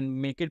 bucket and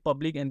make it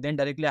public and then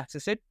directly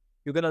access it.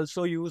 You can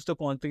also use the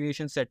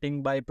configuration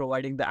setting by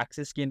providing the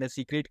access key and the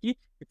secret key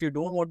if you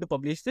don't want to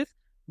publish this.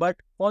 But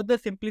for the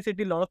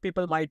simplicity, a lot of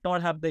people might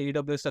not have the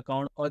AWS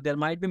account, or there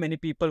might be many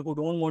people who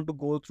don't want to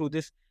go through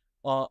this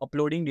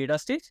uploading data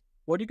stage.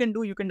 What you can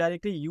do, you can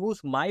directly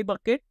use my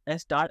bucket and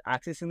start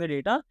accessing the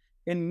data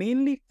and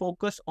mainly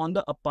focus on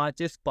the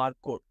Apache Spark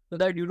code so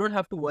that you don't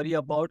have to worry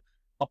about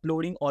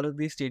uploading all of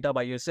this data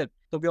by yourself.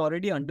 So we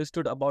already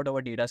understood about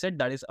our data set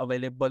that is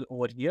available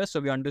over here. So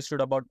we understood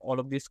about all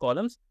of these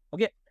columns.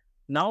 Okay.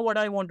 Now what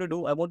I want to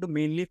do, I want to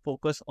mainly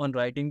focus on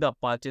writing the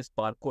Apache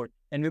Spark code,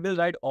 and we will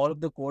write all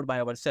of the code by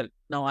ourselves.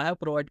 Now I have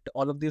provided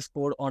all of this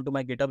code onto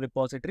my GitHub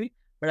repository,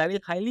 but I will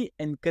highly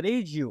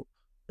encourage you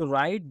to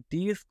write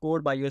these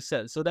code by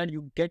yourself so that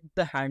you get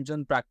the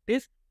hands-on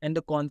practice and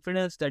the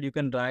confidence that you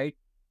can write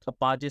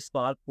Apache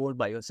Spark code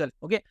by yourself.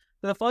 Okay,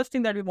 so the first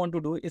thing that we want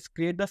to do is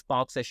create the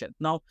Spark session.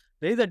 Now,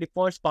 there is a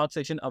default Spark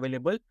session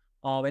available.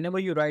 Whenever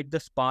you write the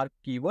Spark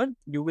keyword,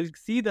 you will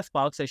see the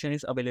Spark session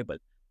is available.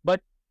 But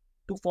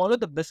to follow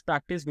the best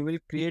practice, we will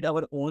create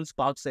our own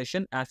Spark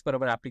session as per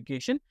our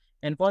application.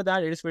 And for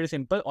that, it is very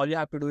simple. All you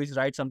have to do is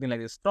write something like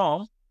this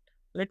from.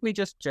 Let me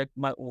just check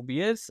my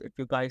OBS if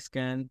you guys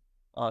can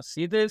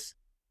see this.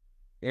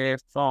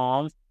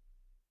 From,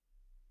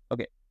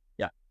 okay,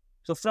 yeah.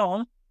 So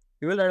from,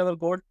 we will write our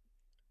code.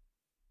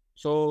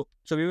 So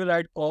we will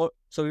write code.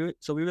 So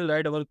we will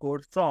write our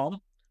code from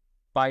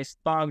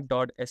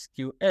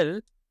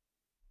PySpark.sql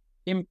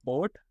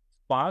import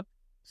Spark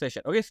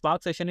session. Okay,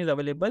 Spark session is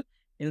available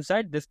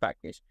inside this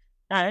package,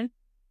 and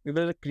we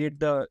will create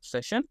the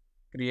session.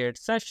 Create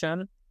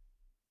session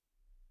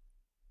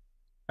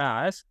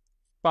as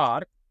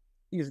Spark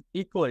is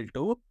equal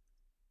to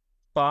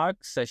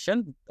Spark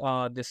session.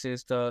 This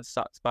is the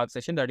Spark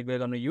session that we are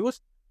going to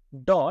use.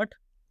 Dot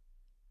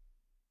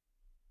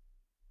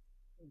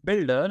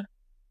builder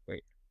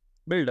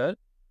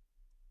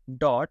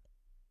dot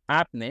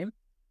app name.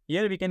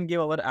 Here we can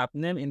give our app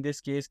name. In this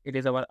case, it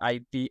is our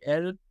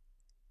IPL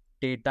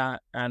data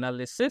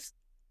analysis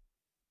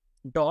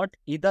dot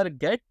either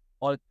get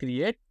or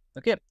create.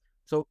 Okay,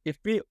 so if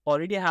we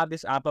already have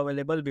this app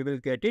available, we will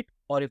get it,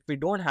 or if we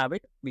don't have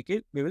it, we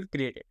will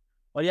create it.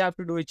 All you have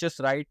to do is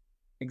just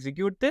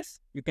execute this.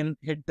 You can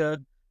hit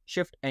the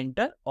shift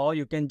enter, or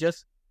you can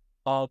just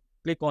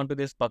click onto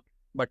this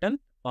button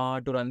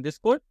to run this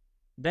code.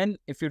 Then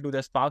if you do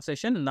the Spark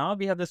session, now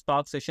we have the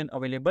Spark session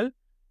available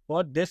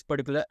for this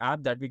particular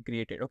app that we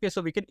created. Okay,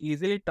 so we can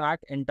easily track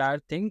the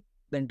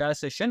entire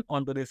session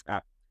onto this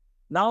app.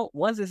 Now,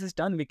 once this is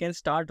done, we can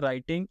start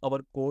writing our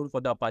code for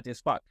the Apache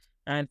Spark.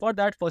 And for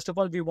that, first of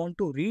all, we want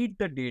to read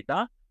the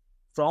data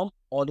from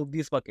all of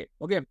these buckets.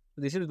 Okay,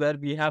 this is where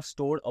we have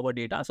stored our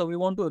data. So we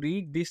want to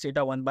read this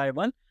data one by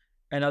one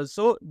and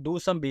also do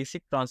some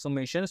basic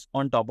transformations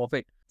on top of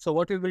it. So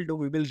what we will do,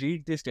 we will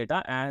read this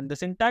data, and the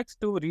syntax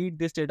to read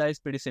this data is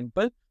pretty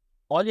simple.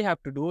 All you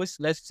have to do is,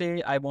 let's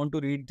say I want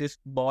to read this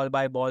ball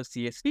by ball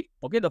CSV.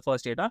 Okay, the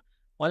first data.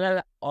 All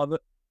I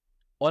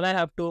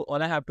have to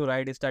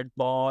write is that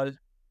ball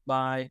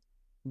by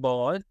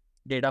ball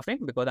data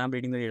frame, because I'm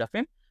reading the data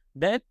frame.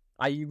 Then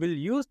I will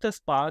use the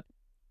Spark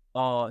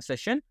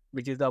session,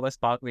 which is our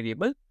Spark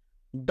variable,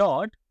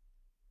 dot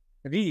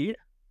read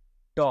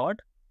dot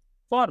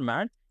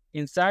format.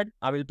 Inside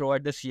I will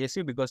provide the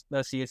CSV because the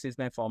CSV is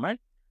my format.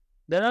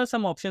 there are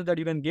some options that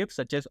you can give,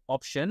 such as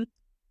option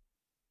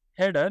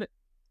header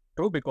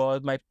true,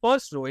 because my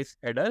first row is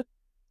header,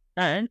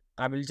 and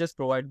I will just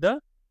provide the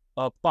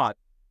path.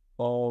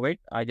 Oh wait,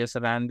 I just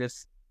ran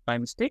this by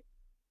mistake.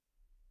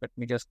 Let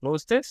me just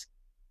close this.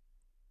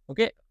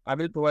 Okay, I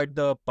will provide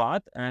the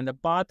path, and the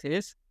path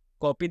is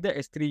copy the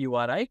S3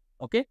 URI.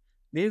 Okay,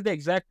 this is the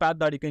exact path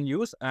that you can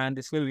use, and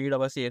this will read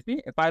our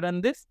CSV. If I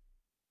run this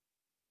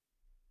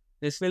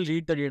will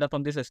read the data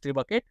from this S3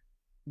 bucket,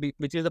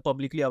 which is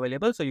publicly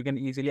available, so you can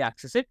easily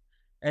access it.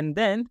 And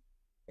then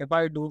if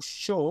I do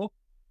show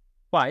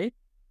file,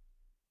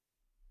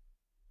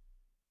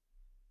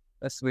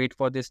 let's wait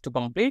for this to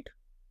complete.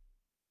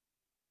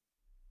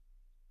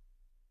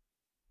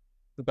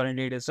 So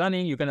currently it is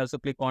running. You can also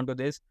click onto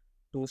this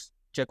to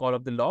check all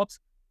of the logs.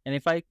 And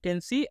if I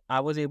can see, I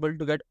was able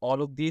to get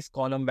all of these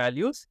column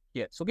values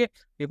here. So, okay,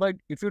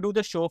 if you do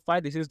the show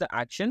file, this is the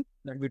action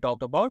that we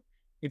talked about.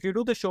 If you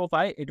do the show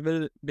file, it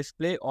will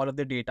display all of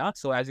the data.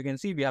 So as you can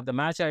see, we have the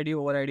match ID,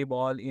 over ID,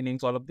 ball,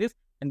 innings, all of this.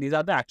 And these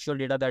are the actual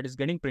data that is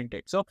getting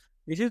printed. So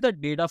this is the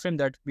data frame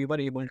that we were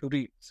able to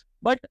read.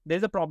 But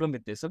there's a problem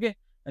with this, okay?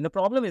 And the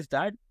problem is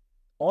that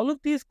all of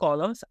these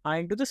columns are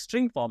into the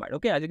string format.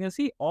 Okay, as you can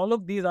see, all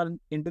of these are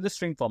into the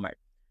string format.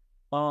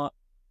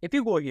 If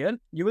you go here,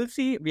 you will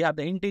see we have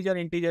the integer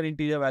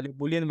value,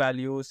 boolean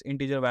values,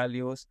 integer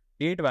values,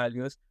 date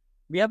values.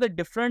 We have the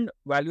different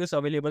values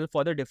available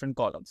for the different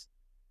columns.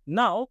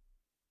 Now,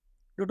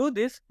 to do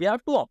this, we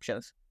have two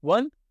options.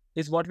 One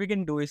is what we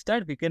can do is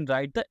that we can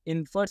write the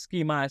infer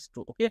schema as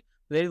true. Okay,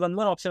 there is one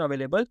more option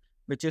available,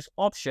 which is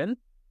option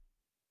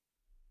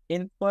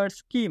infer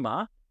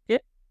schema,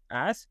 okay,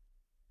 as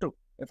true.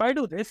 If I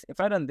do this, if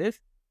I run this,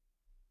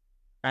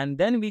 and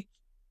then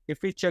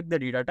if we check the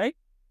data type,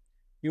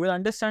 you will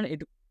understand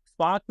it.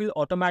 Spark will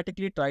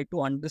automatically try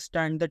to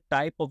understand the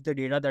type of the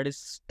data that is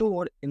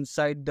stored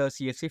inside the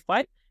CSV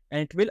file,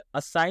 and it will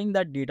assign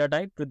that data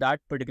type to that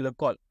particular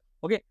call.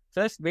 Okay,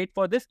 so let's wait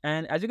for this.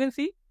 And as you can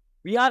see,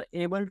 we are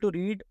able to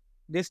read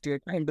this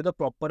data into the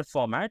proper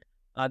format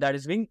that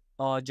is being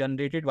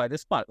generated by the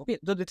Spark. Okay,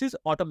 so this is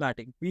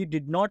automatic. We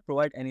did not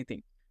provide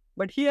anything.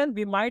 But here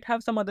we might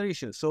have some other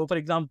issues. So for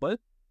example,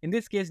 in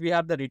this case, we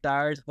have the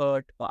retired,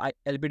 hurt,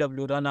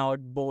 LBW, run out,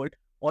 bolt.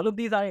 All of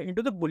these are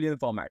into the Boolean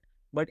format.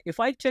 But if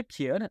I check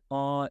here,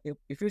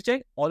 if you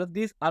check, all of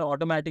these are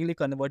automatically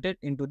converted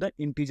into the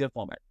integer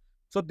format.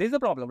 So there's a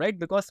problem, right?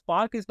 Because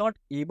Spark is not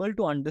able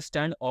to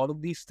understand all of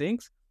these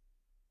things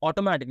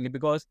automatically,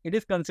 because it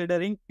is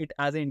considering it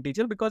as an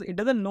integer, because it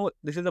doesn't know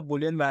this is a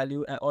Boolean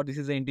value or this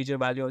is an integer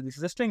value or this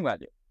is a string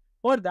value.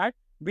 For that,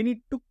 we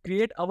need to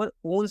create our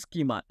own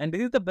schema. And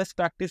this is the best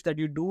practice that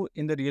you do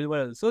in the real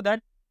world, so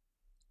that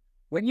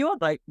when you are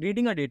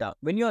reading a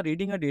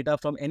data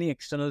from any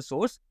external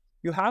source,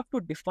 you have to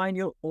define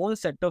your own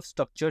set of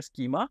structured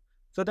schema,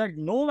 so that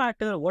no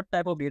matter what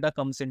type of data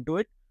comes into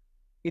it,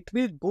 it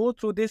will go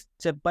through this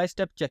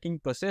step-by-step checking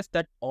process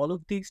that all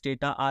of these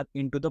data are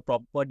into the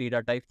proper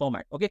data type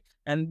format. Okay,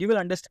 and you will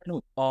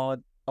understand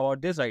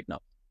about this right now.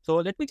 So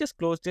let me just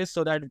close this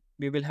so that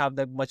we will have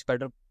the much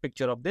better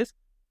picture of this.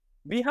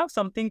 We have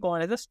something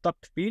called as a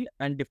struct field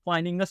and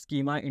defining a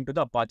schema into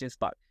the Apache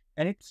Spark.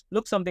 And it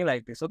looks something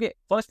like this. Okay,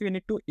 first we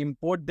need to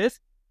import this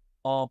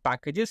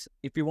packages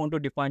if you want to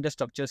define the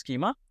structure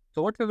schema.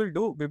 So what we will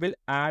do, we will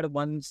add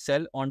one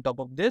cell on top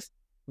of this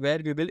where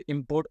we will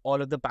import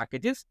all of the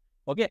packages.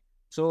 Okay,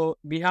 so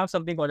we have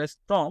something called as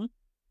from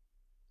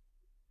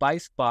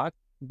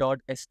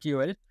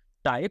PySpark.sql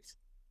types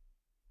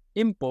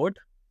import.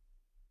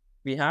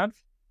 We have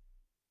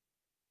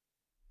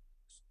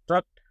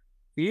struct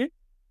field,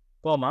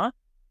 comma,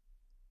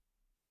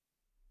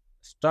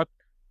 struct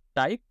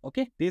type.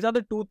 Okay, these are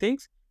the two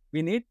things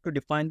we need to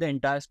define the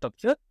entire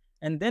structure.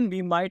 And then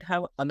we might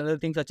have another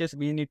thing, such as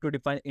we need to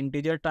define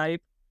integer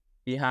type,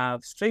 we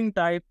have string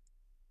type,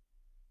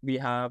 we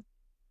have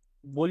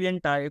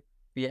Boolean type,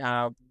 we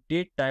have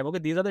date type. Okay,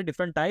 these are the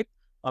different type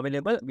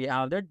available. We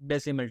have the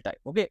decimal type.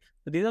 Okay,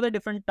 so these are the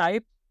different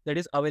type that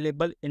is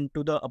available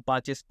into the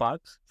Apache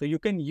Spark. So you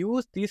can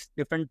use these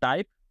different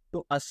type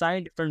to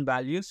assign different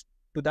values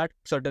to that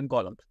certain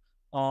column.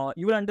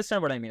 You will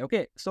understand what I mean.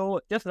 Okay, so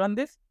just run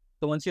this.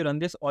 So once you run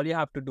this, all you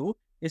have to do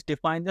is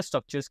define the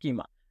structure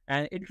schema.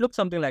 And it looks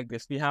something like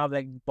this. We have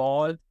like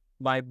ball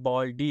by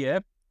ball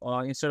df,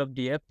 or instead of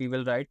df, we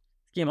will write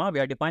schema. We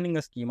are defining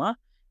a schema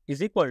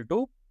is equal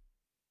to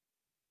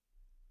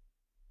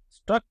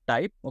struct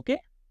type. Okay,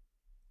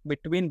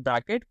 between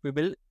bracket, we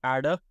will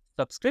add a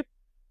subscript,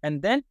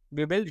 and then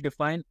we will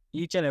define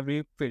each and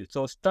every field.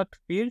 So struct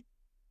field,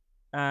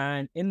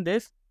 and in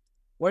this,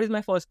 what is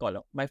my first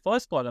column? My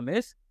first column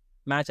is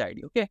match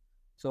ID. Okay,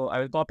 so I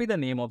will copy the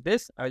name of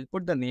this. I will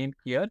put the name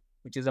here,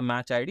 which is a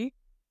match ID,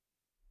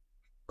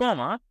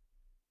 comma.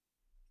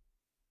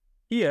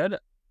 Here,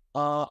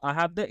 I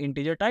have the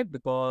integer type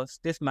because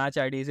this match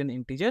ID is an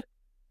integer.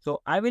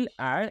 So I will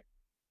add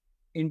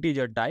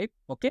integer type.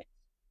 Okay,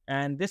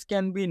 and this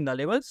can be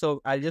nullable.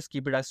 So I'll just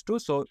keep it as true.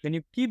 So when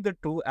you keep the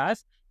true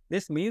as,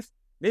 this means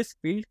this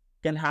field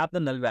can have the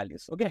null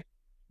values. Okay,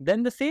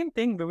 then the same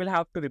thing we will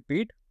have to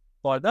repeat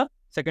for the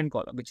second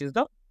column, which is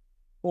the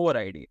over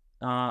ID.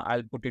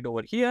 I'll put it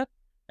over here.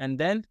 And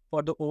then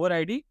for the over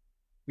ID,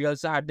 we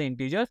also had the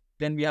integers.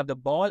 Then we have the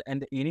ball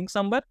and the innings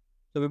number.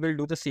 So we will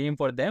do the same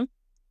for them.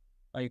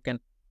 You can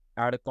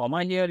add a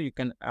comma here. You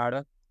can add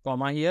a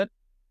comma here.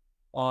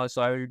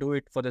 So I will do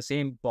it for the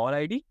same ball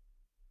ID.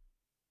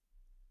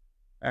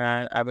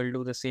 And I will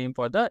do the same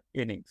for the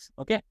innings.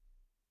 Okay.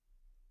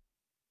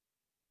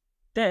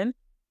 Then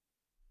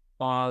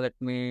let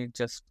me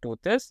just do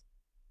this.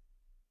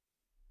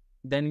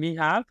 Then we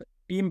have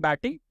team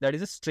batting. That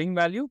is a string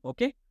value.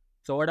 Okay.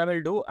 So what I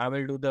will do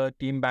the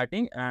team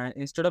batting, and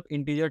instead of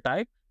integer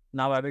type,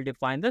 now I will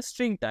define the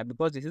string type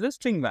because this is a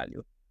string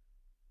value.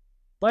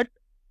 But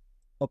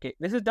okay,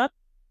 this is done.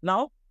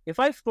 Now, if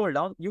I scroll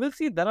down, you will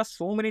see there are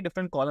so many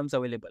different columns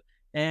available.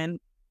 And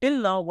till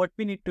now, what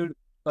we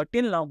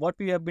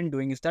have been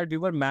doing is that we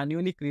were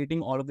manually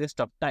creating all of this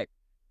stuff type.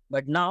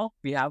 But now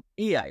we have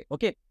AI.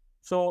 Okay.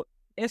 So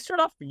instead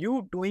of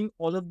you doing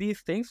all of these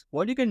things,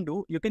 what you can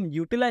do, you can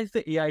utilize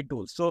the AI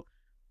tools. So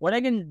what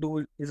I can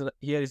do is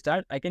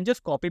that I can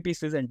just copy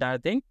paste this entire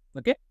thing.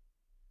 Okay.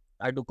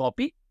 I do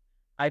copy.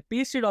 I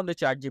paste it on the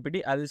chat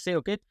GPT. I will say,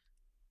 okay,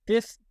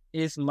 this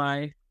is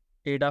my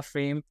data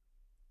frame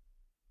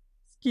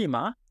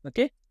schema.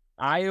 Okay.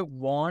 I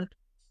want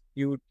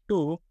you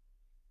to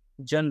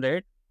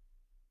generate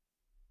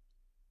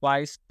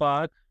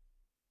Spark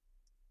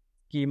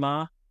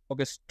schema.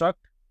 Okay. Struct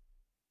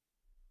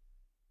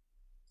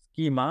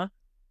schema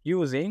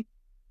using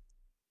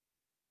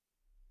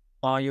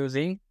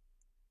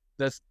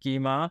the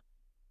schema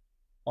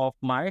of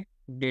my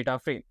data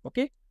frame.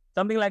 Okay,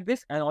 something like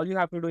this, and all you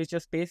have to do is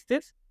just paste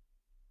this.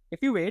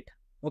 If you wait,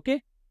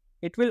 okay,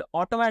 it will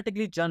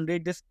automatically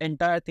generate this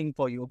entire thing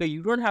for you. Okay,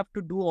 you don't have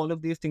to do all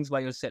of these things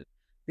by yourself.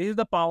 This is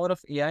the power of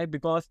AI,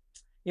 because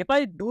if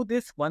I do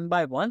this one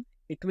by one,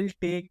 it will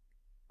take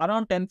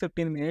around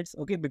 10-15 minutes.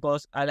 Okay,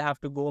 because I'll have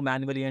to go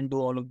manually and do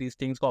all of these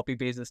things, copy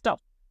paste and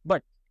stuff.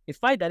 But if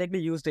I directly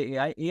use the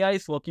AI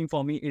is working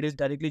for me. It is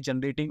directly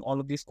generating all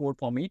of this code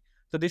for me.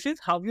 So this is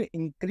how you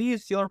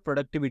increase your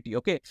productivity.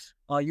 Okay,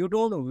 you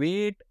don't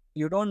wait,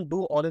 you don't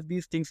do all of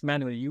these things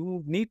manually.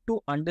 You need to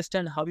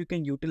understand how you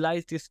can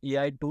utilize these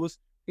AI tools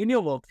in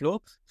your workflow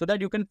so that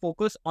you can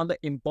focus on the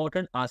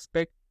important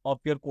aspect of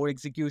your code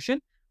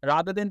execution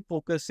rather than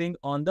focusing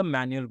on the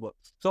manual work.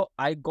 So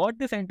I got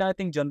this entire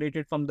thing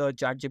generated from the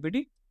chat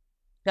GPT.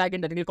 I can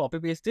directly copy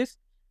paste this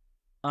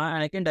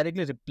and I can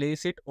directly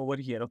replace it over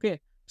here. Okay.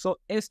 So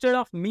instead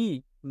of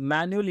me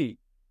manually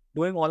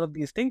doing all of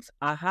these things,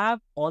 I have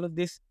all of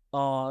this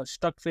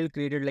struct field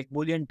created, like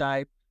Boolean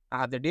type. I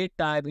have the date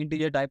type,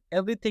 integer type,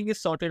 everything is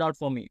sorted out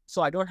for me.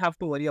 So I don't have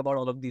to worry about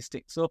all of these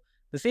things. So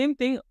the same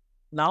thing,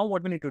 now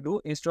what we need to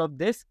do, instead of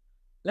this,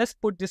 let's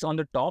put this on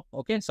the top.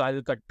 Okay, so I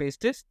will cut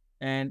paste this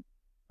and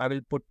I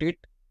will put it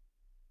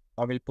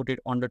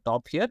on the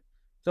top here.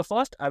 So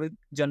first I will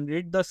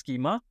generate the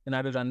schema and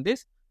I will run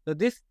this. So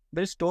this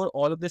will store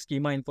all of the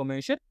schema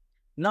information.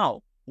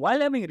 Now,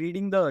 while I'm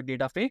reading the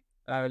data frame,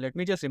 let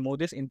me just remove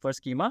this infer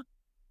schema.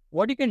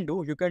 What you can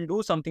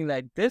do something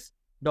like this,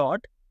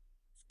 dot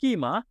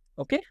schema,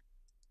 okay,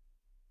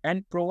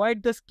 and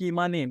provide the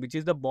schema name, which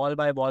is the ball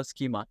by ball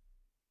schema.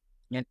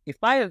 And if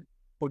I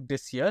put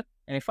this here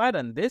and if I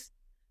run this,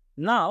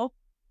 now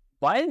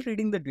while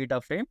reading the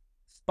data frame,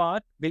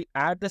 Spark will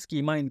add the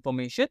schema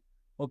information,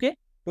 okay,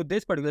 to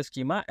this particular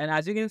schema. And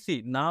as you can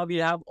see, now we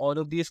have all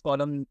of these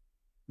column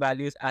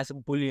values as a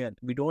Boolean.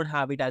 We don't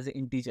have it as an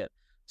integer.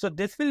 So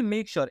this will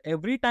make sure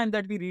every time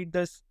that we read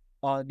this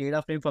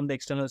data frame from the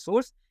external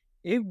source,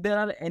 if there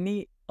are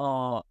any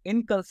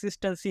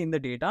inconsistency in the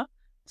data,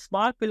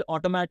 Spark will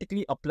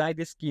automatically apply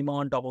this schema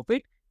on top of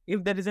it.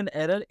 If there is an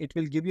error, it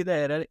will give you the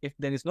error. If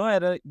there is no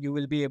error, you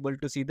will be able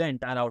to see the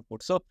entire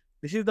output. So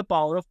this is the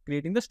power of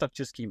creating the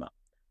structure schema.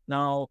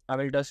 Now I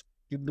will just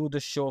do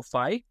the show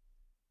 5.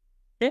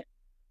 Okay.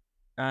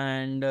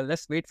 And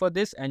let's wait for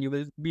this and you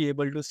will be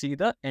able to see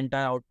the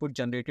entire output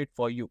generated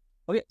for you.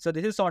 Okay. So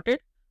this is sorted.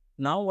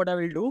 Now what I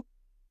will do,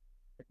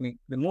 let me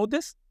remove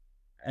this,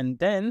 and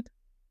then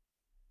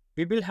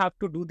we will have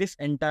to do this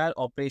entire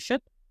operation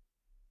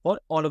for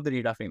all of the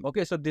data frame.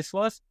 Okay, so this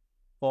was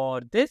for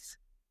this.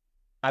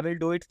 I will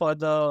do it for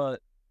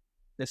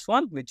this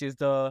one, which is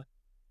the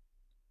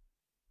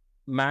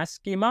mass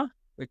schema,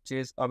 which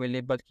is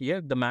available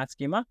here, the mass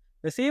schema.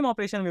 The same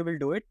operation we will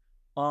do it.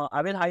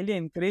 I will highly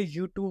encourage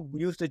you to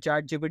use the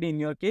chat GPT in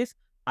your case.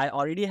 I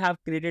already have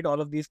created all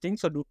of these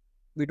things, so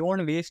we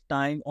don't waste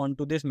time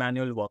onto this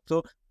manual work.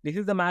 So this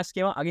is the mass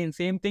schema. Again,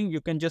 same thing.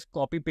 You can just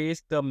copy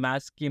paste the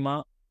mass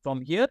schema from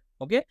here.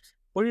 Okay,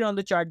 put it on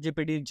the chat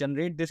GPT,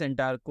 generate this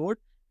entire code.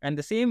 And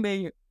the same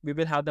way, we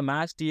will have the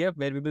mass TF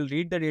where we will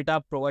read the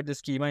data, provide the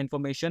schema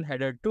information,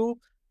 header 2,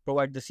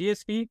 provide the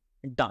CSV,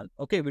 done.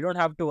 Okay, we don't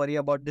have to worry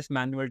about this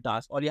manual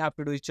task. All you have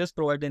to do is just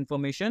provide the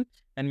information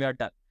and we are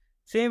done.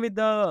 Same with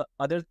the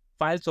other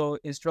file. So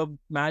instead of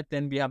match,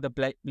 then we have the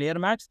player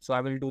match. So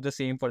I will do the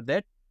same for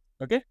that.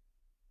 Okay.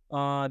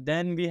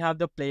 Then we have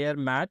the player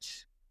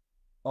match,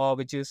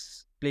 which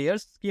is player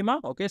schema.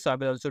 Okay, so I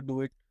will also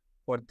do it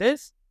for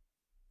this.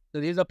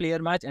 So this is a player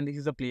match and this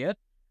is a player.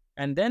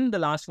 And then the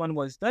last one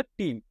was the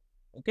team.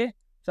 Okay.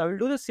 So I will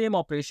do the same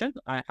operation.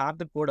 I have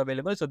the code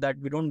available so that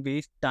we don't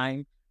waste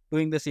time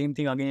doing the same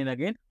thing again and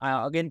again.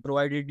 I again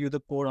provided you the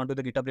code onto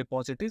the GitHub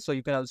repository, so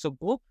you can also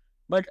go.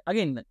 But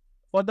again,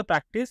 for the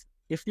practice,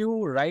 if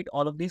you write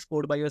all of these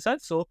code by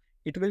yourself, so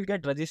it will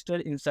get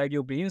registered inside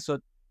your brain. So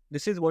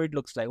this is what it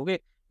looks like. Okay.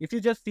 If you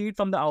just see it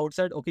from the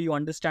outside, okay, you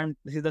understand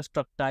this is the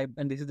struct type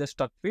and this is the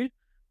struct field.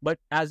 But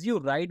as you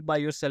write by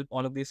yourself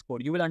all of this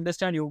code, you will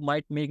understand you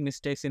might make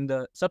mistakes in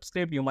the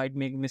subscript. You might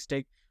make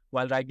mistake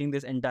while writing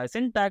this entire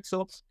syntax.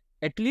 So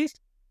at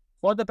least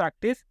for the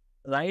practice,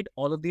 write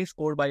all of these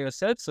code by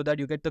yourself so that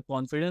you get the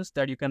confidence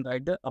that you can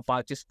write the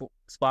Apache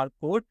Spark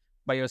code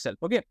by yourself.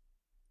 Okay.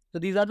 So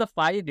these are the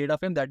 5 data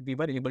frames that we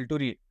were able to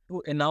read.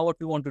 And now what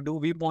we want to do,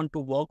 we want to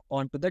work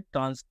onto the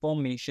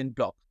transformation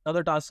block. Now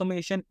the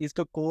transformation is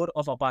the core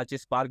of Apache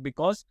Spark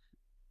because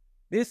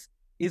this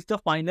is the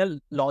final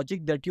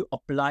logic that you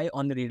apply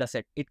on the data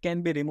set. It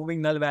can be removing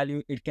null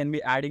value. It can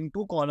be adding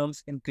 2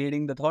 columns and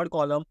creating the 3rd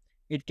column.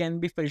 It can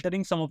be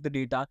filtering some of the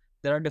data.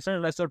 There are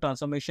different types of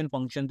transformation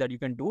functions that you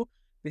can do.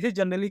 This is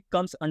generally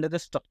comes under the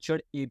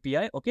structured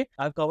API. Okay,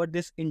 I've covered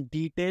this in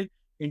detail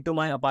into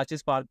my Apache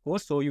Spark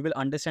course, so you will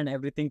understand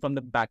everything from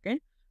the backend.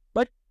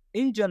 But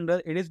in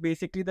general, it is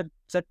basically the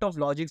set of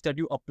logics that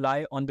you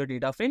apply on the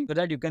data frame so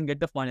that you can get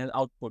the final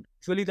output.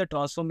 Usually the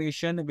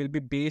transformation will be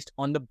based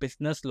on the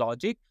business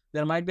logic.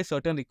 There might be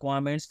certain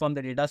requirements from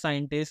the data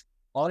scientist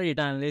or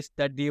data analyst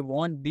that they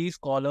want these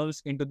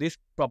columns into this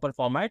proper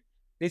format.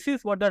 This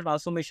is what the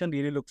transformation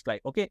really looks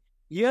like. Okay,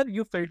 here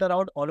you filter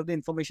out all of the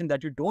information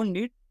that you don't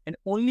need and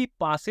only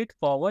pass it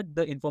forward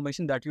the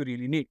information that you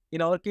really need.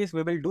 In our case,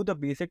 we will do the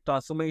basic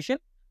transformation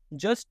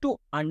just to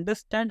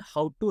understand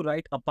how to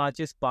write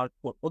Apache Spark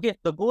code. Okay,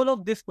 the goal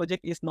of this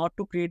project is not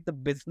to create the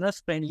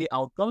business-friendly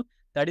outcome.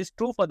 That is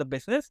true for the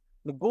business.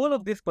 The goal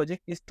of this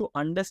project is to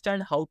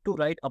understand how to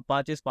write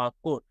Apache Spark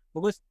code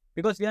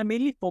because we are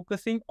mainly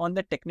focusing on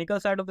the technical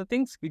side of the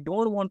things. We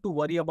don't want to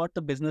worry about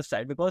the business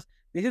side because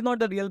this is not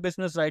the real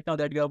business right now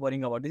that we are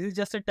worrying about. This is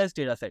just a test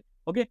data set.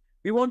 Okay,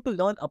 we want to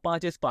learn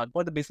Apache Spark.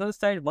 For the business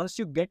side, once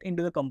you get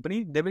into the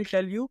company, they will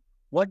tell you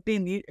what they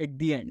need at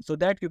the end so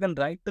that you can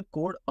write the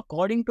code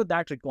according to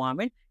that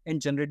requirement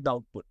and generate the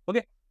output.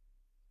 Okay,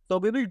 so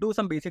we will do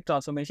some basic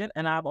transformation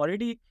and I have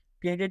already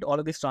created all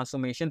of this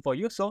transformation for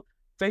you. So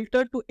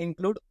filter to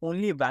include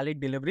only valid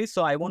deliveries.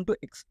 So I want to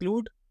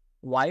exclude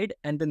wide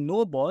and the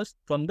no balls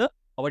from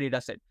our data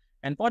set.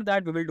 And for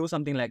that, we will do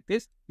something like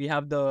this. We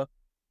have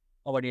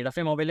our data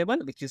frame available,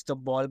 which is the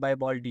ball by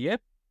ball df.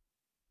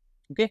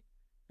 Okay,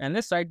 and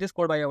let's write this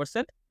code by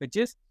ourselves, which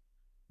is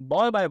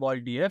ball by ball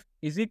df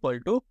is equal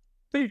to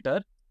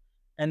filter,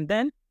 and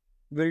then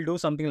we'll do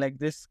something like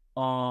this.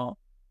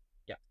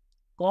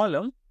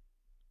 Column.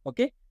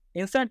 Okay,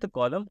 inside the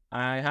column,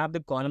 I have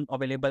the column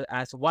available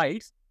as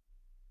whites.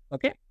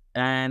 Okay,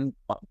 and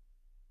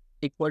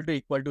equal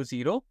to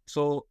 0.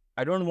 So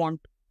I don't want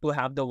to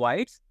have the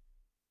whites.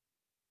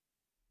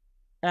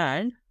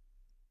 And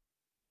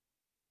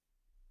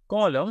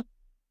column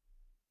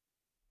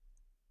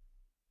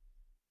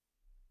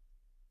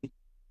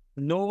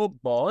no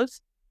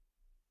balls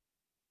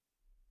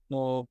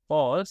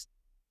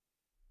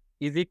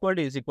is equal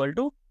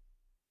to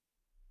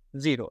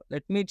 0.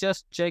 Let me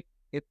just check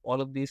if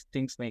all of these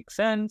things make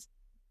sense.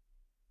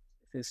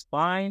 This is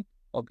fine.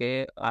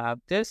 Okay, I have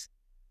this.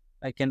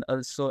 I can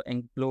also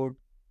include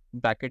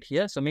bracket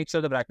here. So make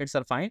sure the brackets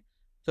are fine.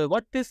 So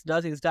what this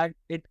does is that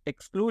it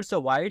excludes the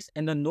whites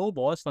and the no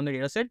balls from the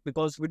dataset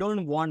because we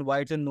don't want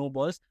whites and no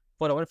balls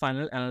for our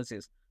final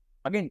analysis.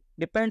 Again,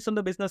 depends on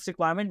the business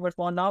requirement, but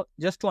for now,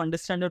 just to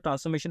understand the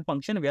transformation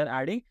function we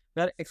are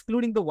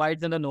excluding the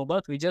whites and the no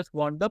balls. We just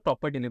want the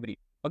proper delivery.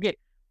 Okay,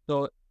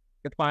 so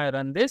if I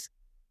run this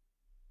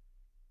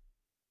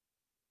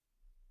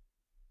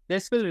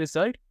will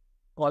result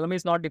column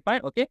is not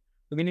defined. Okay,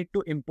 so we need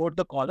to import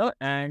the column,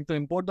 and to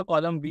import the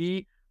column,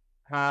 we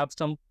have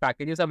some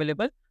packages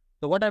available.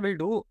 So what I will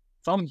do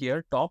from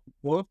here, go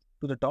to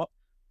the top,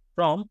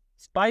 from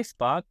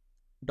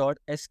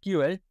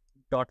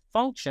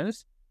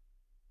spyspark.sql.functions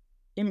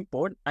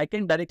import, I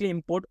can directly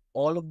import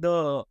all of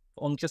the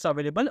functions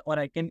available, or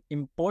I can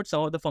import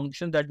some of the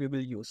functions that we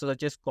will use. So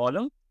such as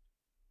column,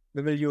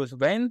 we will use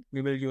when,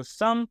 we will use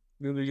sum,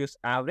 we will use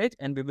average,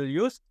 and we will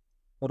use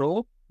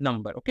row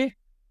number. Okay,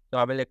 so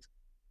I will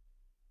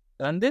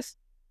run this.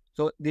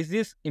 So this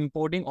is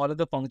importing all of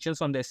the functions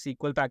from the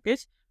SQL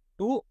package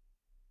to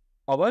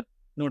our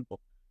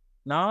notebook.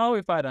 Now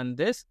if I run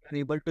this, I'm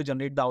able to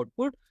generate the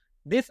output.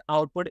 This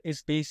output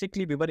is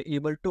basically we were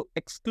able to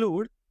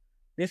exclude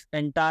this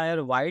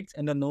entire whites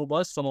and the no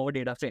balls from our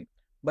data frame.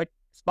 But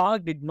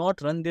Spark did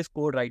not run this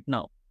code right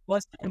now.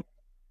 First,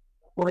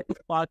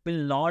 Spark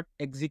will not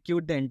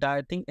execute the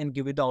entire thing and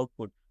give you the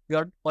output. We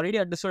are already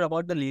understood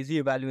about the lazy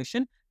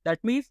evaluation. That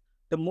means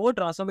the more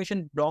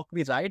transformation block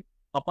we write,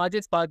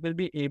 Apache Spark will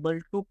be able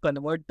to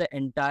convert the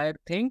entire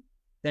thing,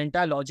 the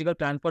entire logical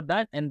plan for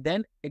that, and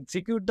then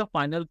execute the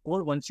final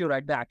code once you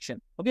write the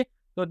action. Okay,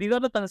 So these are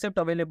the concept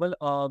available.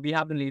 We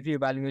have the lazy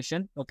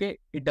evaluation. Okay,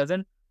 it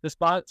doesn't the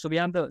Spark. So we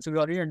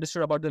already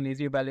understood about the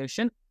lazy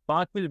evaluation.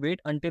 Spark will wait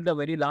until the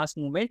very last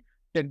moment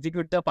to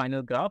execute the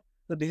final graph.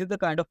 So this is the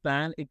kind of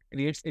plan it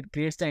creates. It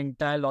creates the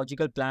entire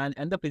logical plan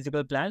and the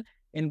physical plan,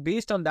 and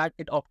based on that,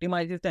 it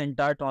optimizes the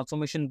entire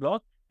transformation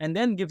block and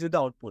then gives you the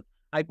output.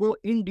 I go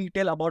in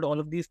detail about all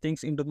of these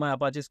things into my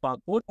Apache Spark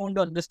code. Want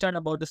to understand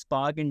about the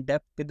Spark in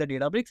depth with the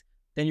Databricks,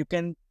 then you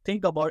can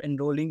think about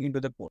enrolling into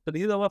the code. So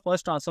this is our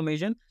first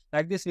transformation.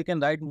 Like this, we can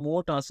write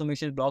more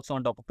transformation blocks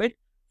on top of it.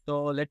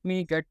 So let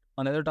me get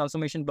another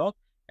transformation block.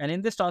 And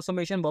in this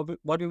transformation,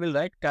 what we will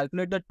write,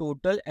 calculate the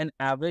total and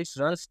average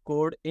runs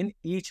scored in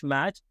each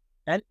match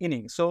and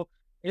inning. So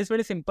it is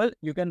very simple.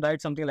 You can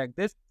write something like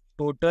this: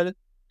 total,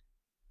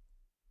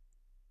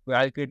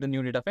 I'll create the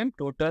new data frame,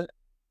 total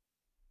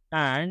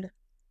and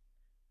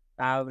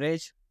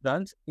average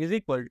runs is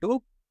equal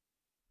to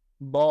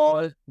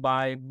ball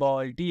by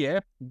ball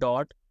df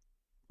dot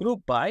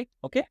group by,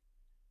 okay?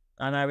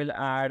 And I will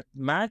add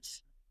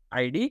match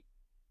ID,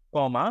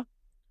 comma,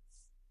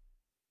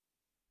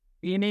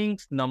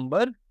 innings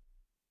number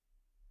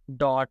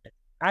dot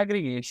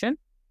aggregation.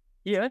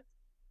 Here,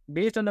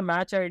 based on the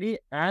match ID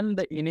and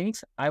the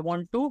innings, I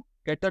want to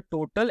get the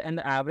total and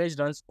the average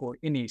run score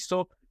in each.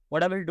 So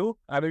what I will do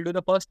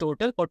the first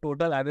total. For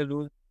total, I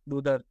will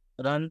do the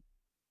run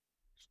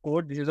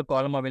score. This is a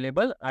column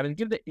available. I will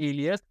give the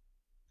alias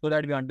so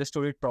that we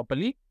understood it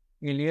properly.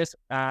 Alias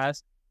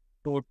as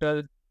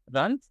total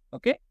runs,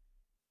 okay?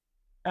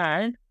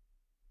 And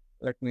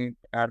let me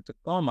add the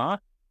comma.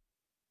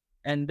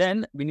 And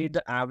then we need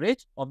the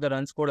average of the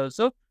run scored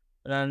also.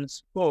 Run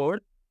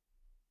scored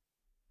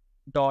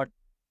dot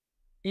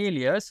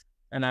alias,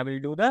 and I will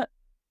do the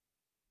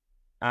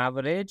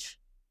average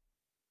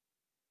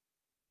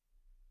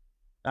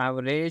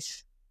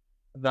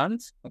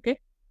runs, okay?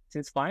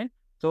 This is fine.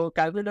 So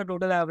calculate the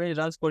total average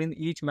runs scored in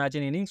each match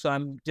and inning. So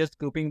I'm just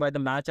grouping by the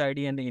match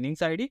ID and the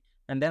innings ID,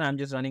 and then I'm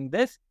just running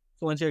this.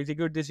 So once you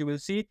execute this, you will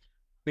see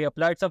we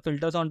applied some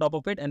filters on top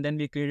of it, and then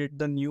we created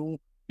the new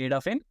data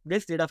frame.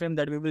 This data frame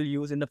that we will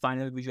use in the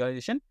final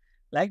visualization.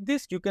 Like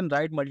this, you can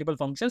write multiple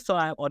functions. So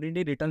I have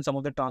already written some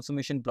of the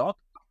transformation block.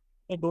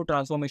 So go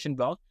transformation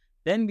block.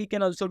 Then we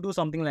can also do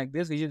something like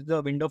this, which is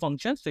the window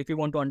function. So if you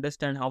want to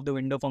understand how the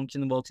window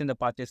function works in the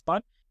Apache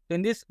Spark, so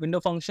in this window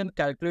function,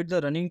 calculate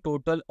the running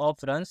total of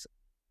runs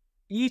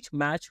each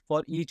match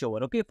for each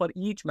over. Okay, for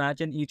each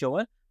match and each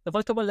over. So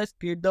first of all, let's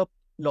create the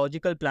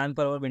logical plan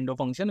for our window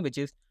function, which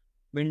is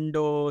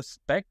window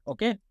spec.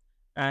 Okay,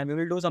 and we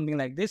will do something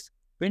like this: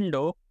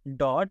 window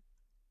dot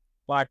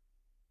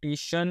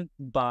partition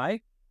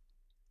by.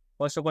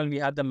 First of all, we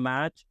have the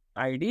match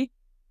ID,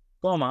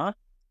 comma,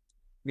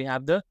 we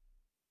have the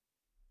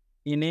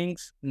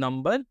innings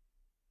number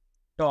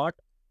dot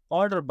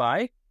order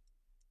by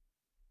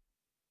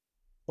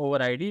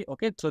over ID.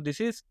 Okay, so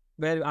this is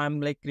where I'm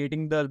like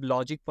creating the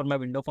logic for my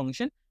window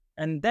function,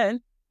 and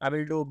then I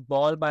will do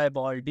ball by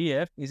ball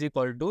df is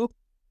equal to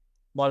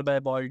ball by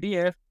ball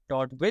df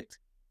dot width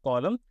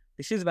column.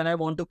 This is when I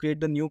want to create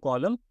the new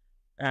column,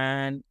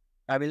 and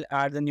I will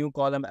add the new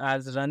column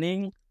as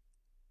running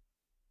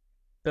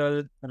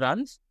till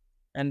runs,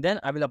 and then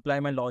I will apply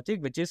my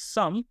logic, which is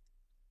sum.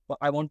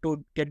 I want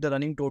to get the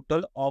running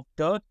total of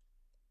the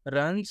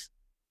runs.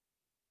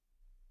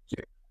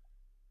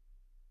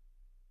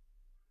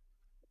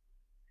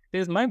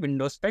 This is my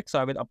window spec, so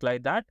I will apply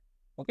that.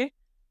 Okay,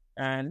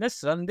 and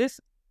let's run this.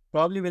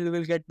 Probably we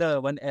will get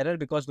the one error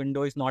because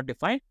window is not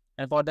defined,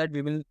 and for that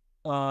we will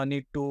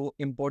need to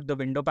import the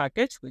window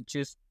package, which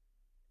is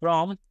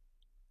from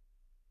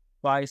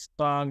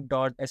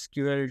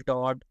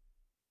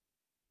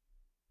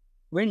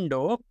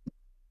PySpark.sql.window.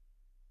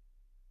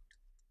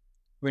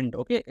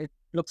 Okay, it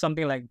looks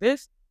something like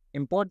this.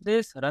 Import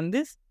this, run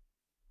this.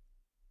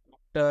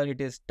 After it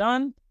is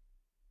done,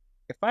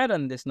 if I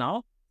run this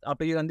now,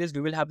 after you run this,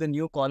 we will have the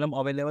new column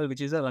available,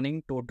 which is the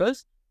running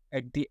totals.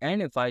 At the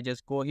end, if I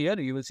just go here,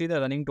 you will see the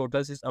running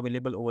totals is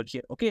available over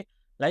here. Okay,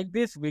 like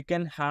this, we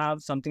can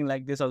have something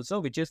like this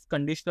also, which is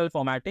conditional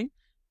formatting.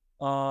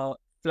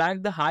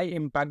 Flag the high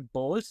impact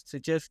balls,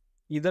 such as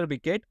either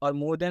wicket or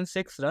more than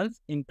 6 runs,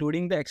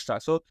 including the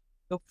extra. So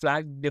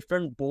flag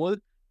different ball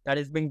that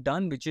is being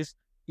done, which is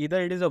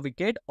either it is a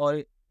wicket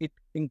or it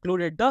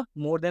included the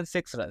more than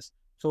 6 runs.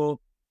 So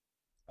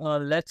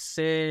let's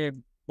say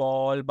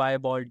ball by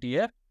ball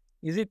df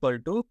is equal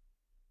to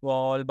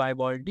ball by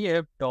ball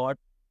df dot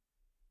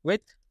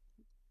width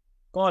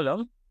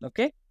column.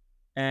 Okay,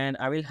 and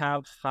I will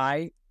have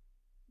high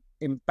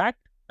impact.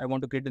 I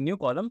want to create a new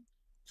column.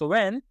 So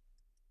when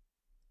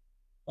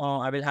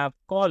I will have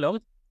column,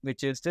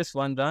 which is this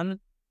one, run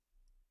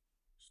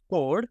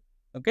scored.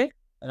 Okay,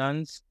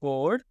 run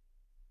scored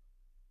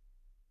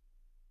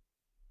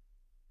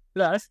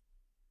plus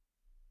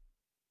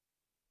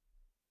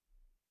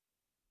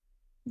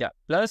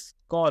plus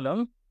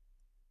column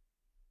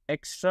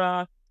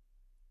extra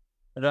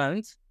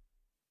runs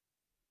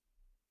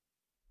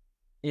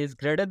is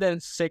greater than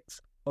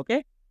 6.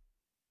 Okay,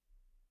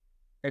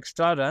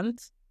 extra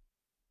runs.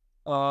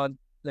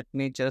 Let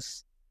me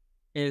just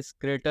is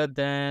greater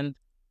than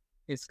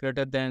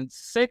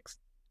 6.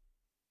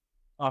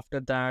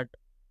 After that,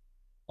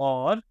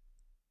 or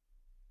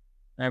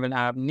I will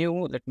have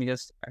new, let me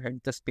just add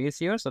the space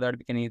here so that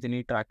we can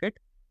easily track it.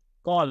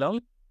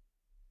 Column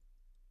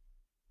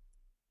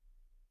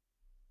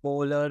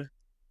polar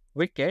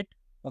wicket,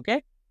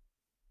 okay,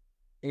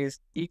 is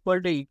equal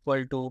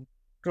to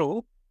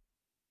true,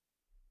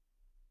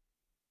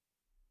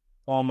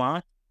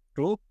 comma,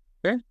 true,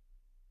 okay,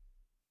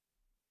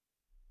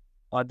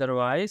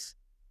 otherwise,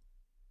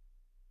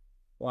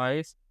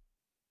 wise,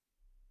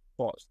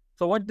 false.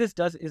 What this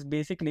does is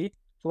basically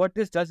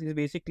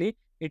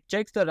it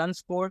checks the run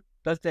score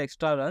plus the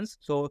extra runs.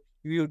 So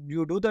you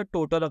do the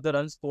total of the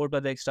run score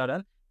plus the extra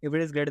run. If it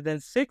is greater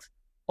than 6,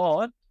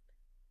 or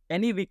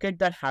any wicket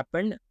that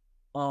happened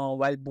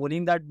while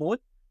bowling that ball,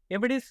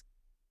 if it is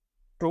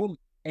true,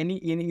 any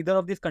in either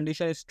of these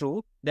condition is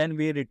true, then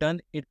we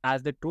return it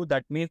as the true.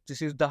 That means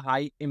this is the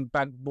high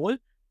impact ball.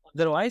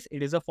 Otherwise,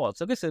 it is a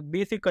false. Okay, so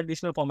basic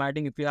conditional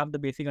formatting. If you have the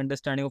basic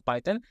understanding of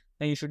Python,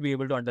 then you should be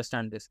able to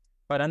understand this.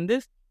 If I run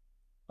this,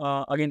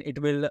 again,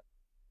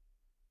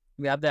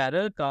 we have the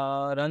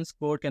error, runs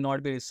code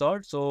cannot be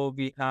resolved. So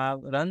we have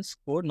runs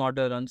code, not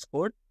the runs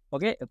code.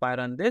 Okay, if I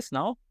run this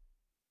now,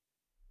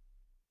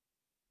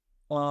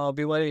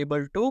 we were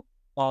able to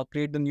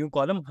create the new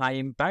column high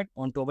impact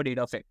onto our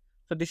data frame.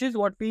 So this is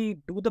what we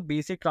do the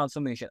basic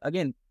transformation.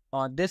 Again,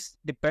 this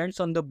depends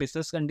on the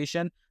business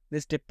condition.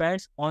 This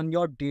depends on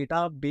your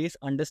database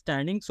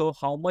understanding. So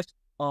how much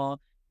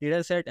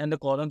data set and the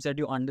columns that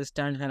you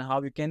understand, and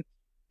how you can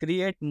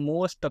create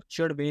more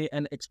structured way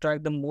and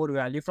extract the more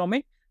value from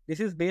it. This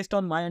is based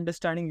on my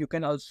understanding. You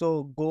can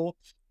also go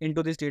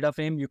into this data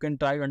frame. You can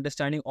try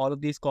understanding all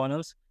of these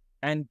columns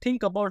and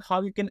think about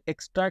how you can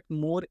extract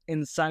more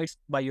insights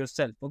by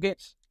yourself. Okay,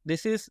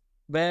 this is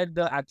where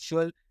the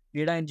actual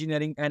data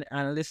engineering and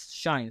analyst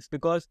shines,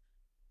 because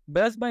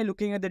just by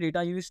looking at the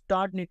data, you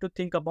need to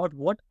think about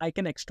what I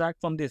can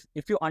extract from this.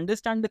 If you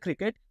understand the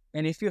cricket,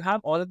 and if you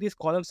have all of these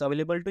columns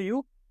available to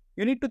you,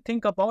 you need to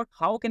think about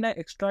how can I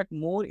extract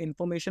more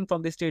information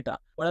from this data.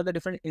 What are the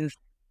different insights?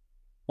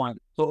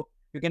 So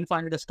you can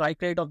find the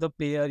strike rate of the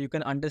player. You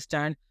can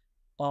understand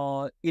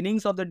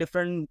innings of the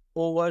different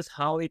overs,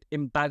 how it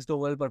impacts the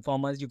overall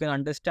performance. You can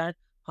understand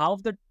how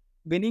the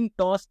winning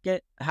toss can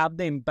have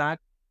the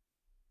impact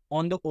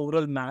on the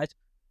overall match.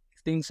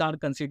 Things are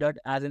considered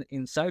as an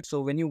insight.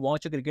 So when you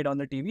watch a cricket on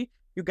the TV,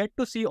 you get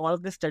to see all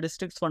of the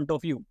statistics front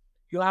of you.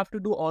 You have to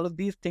do all of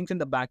these things in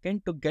the back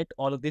end to get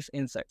all of these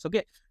insights.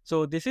 Okay,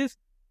 so this is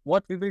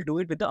what we will do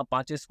it with the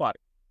Apache Spark.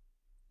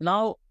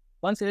 Now,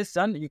 once it is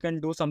done, you can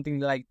do something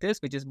like this,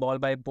 which is ball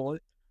by ball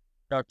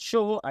dot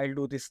show. I'll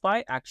do this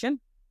by action.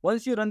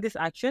 Once you run this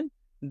action,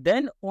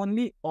 then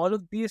only all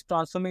of these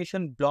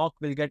transformation block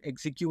will get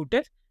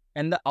executed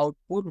and the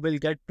output will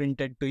get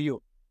printed to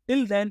you.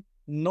 Till then,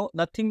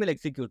 nothing will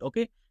execute.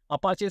 Okay,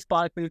 Apache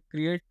Spark will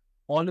create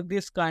all of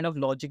this kind of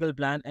logical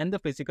plan and the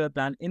physical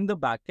plan in the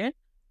backend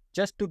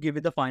just to give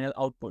you the final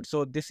output.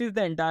 So this is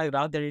the entire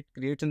graph that it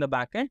creates in the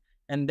backend,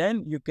 and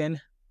then you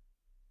can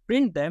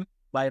print them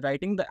by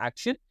writing the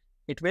action.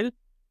 It will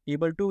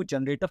able to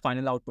generate the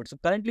final output. So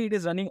currently it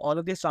is running all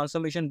of this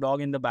transformation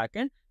block in the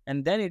backend,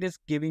 and then it is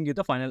giving you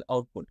the final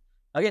output.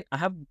 Again, I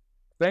have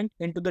went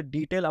into the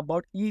detail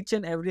about each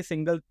and every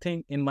single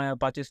thing in my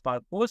Apache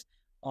Spark course,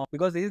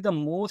 because this is the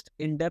most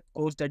in-depth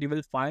course that you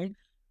will find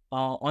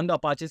on the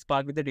Apache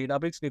Spark with the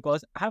Databricks,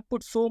 because I have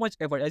put so much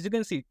effort. As you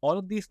can see, all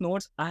of these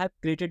nodes I have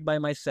created by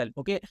myself.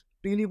 Okay,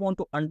 really want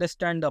to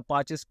understand the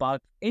Apache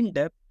Spark in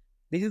depth.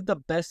 This is the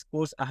best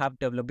course I have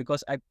developed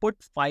because I put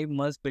 5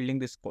 months building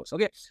this course.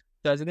 Okay,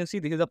 so as you can see,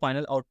 this is the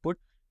final output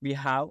we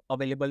have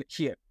available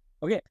here.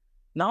 Okay,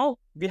 now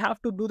we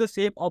have to do the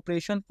same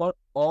operation for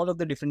all of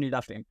the different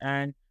data frame,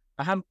 and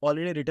I have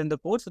already written the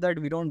code so that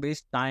we don't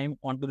waste time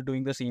onto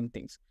doing the same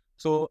things.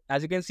 So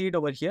as you can see it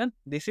over here,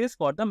 this is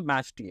for the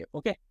match TF.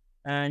 Okay,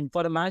 and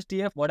for the match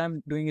TF, what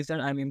I'm doing is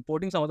that I'm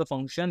importing some of the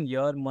function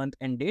year, month,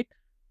 and date.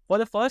 For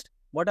the first,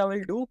 what I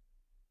will do,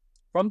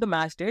 from the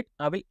match date,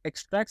 I will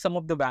extract some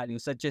of the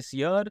values such as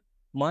year,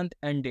 month,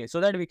 and day, so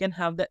that we can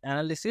have the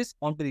analysis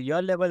onto the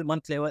year level,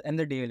 month level, and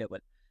the day level.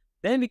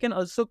 Then we can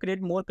also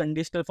create more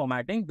conditional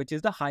formatting, which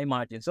is the high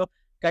margin. So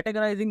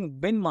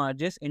categorizing win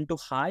margins into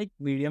high,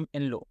 medium,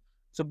 and low.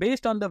 So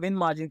based on the win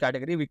margin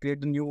category, we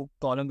create the new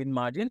column win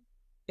margin.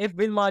 If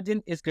win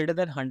margin is greater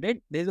than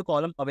 100, there is a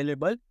column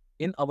available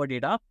in our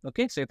data.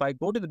 Okay, so if I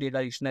go to the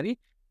data dictionary,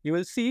 you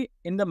will see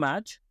in the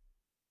match,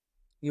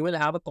 you will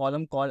have a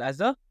column called as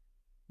a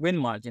win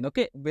margin.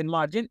 Okay, win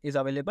margin is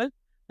available.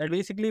 That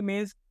basically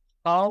means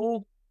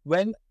how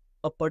when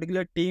a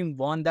particular team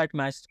won that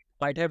match,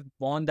 might have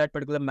won that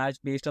particular match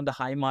based on the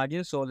high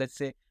margin. So let's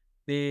say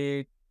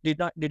they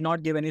did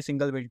not give any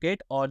single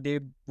wicket, or they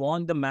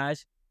won the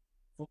match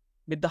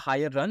with the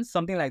higher runs,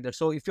 something like that.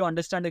 So if you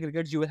understand the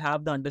cricket, you will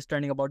have the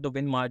understanding about the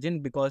win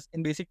margin, because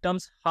in basic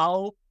terms,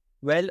 how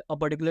well a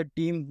particular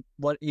team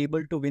were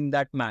able to win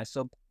that match.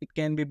 So it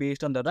can be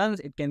based on the runs,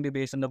 it can be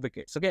based on the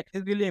wickets. Okay,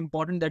 it's really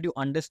important that you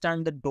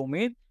understand the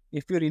domain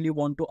if you really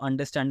want to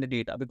understand the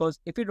data, because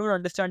if you don't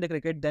understand the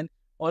cricket, then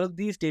all of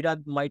these data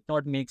might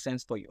not make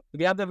sense for you.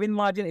 We have the win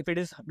margin. If it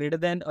is greater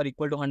than or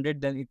equal to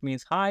 100, then it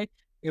means high.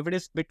 If it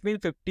is between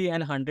 50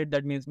 and 100,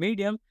 that means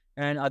medium,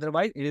 and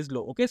otherwise it is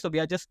low. Okay, so we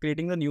are just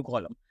creating the new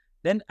column.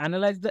 Then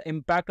analyze the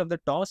impact of the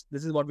toss.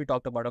 This is what we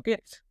talked about. Okay,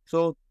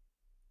 so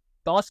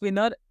toss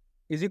winner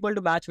is equal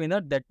to match winner.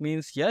 That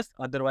means yes,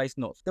 otherwise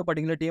no. The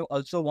particular team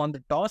also won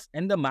the toss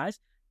and the match.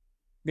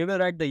 We will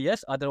write the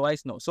yes,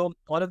 otherwise no. So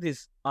all of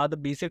these are the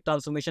basic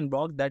transformation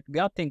blocks that we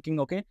are thinking,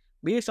 okay,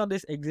 based on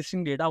this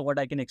existing data, what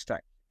I can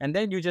extract. And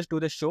then you just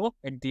do the show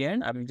at the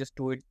end. I will just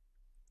do it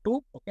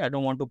too. Okay, I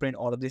don't want to print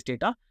all of this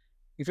data.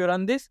 If you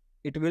run this,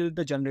 it will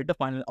generate the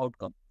final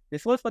outcome.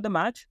 This was for the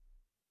match.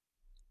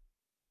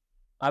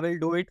 I will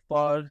do it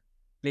for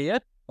player.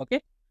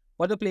 Okay.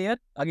 For the player,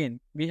 again,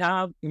 we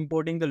have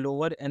importing the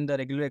lower and the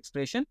regular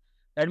expression.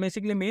 That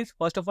basically means,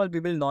 first of all, we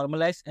will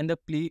normalize and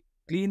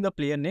clean the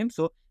player name.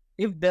 So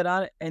if there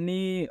are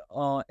any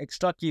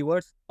extra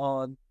keywords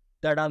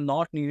that are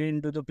not needed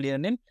into the player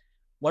name,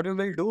 what we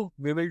will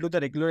do the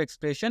regular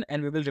expression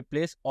and we will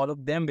replace all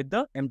of them with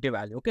the empty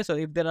value. Okay, so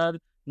if there are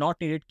not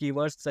needed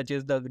keywords such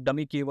as the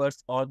dummy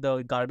keywords or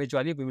the garbage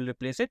value, we will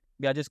replace it.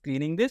 We are just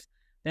cleaning this.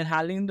 Then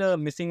handling the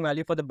missing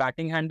value for the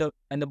batting hand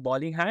and the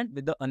bowling hand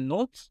with the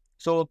unknown.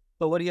 So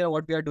over here,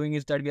 what we are doing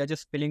is that we are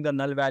just filling the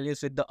null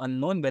values with the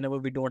unknown whenever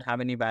we don't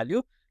have any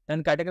value.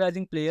 Then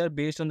categorizing player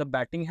based on the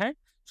batting hand.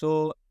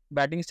 So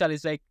batting style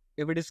is like,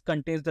 if it is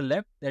contains the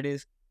left, that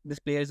is this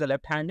player is a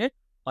left-handed,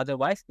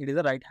 otherwise it is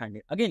a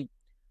right-handed. Again,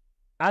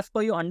 as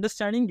per your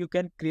understanding, you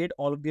can create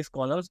all of these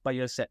columns by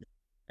yourself.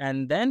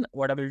 And then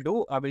what I will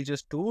do, I will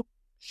just do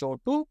show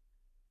to,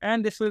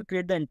 and this will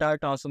create the entire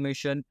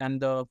transformation and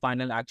the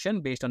final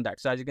action based on that.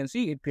 So as you can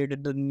see, it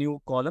created the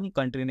new column,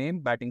 country name,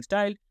 batting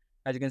style.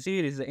 As you can see,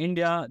 it is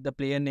India, the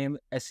player name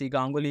SC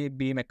Ganguly,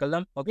 B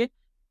McCullum. Okay.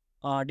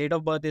 Date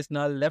of birth is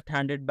null,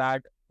 left-handed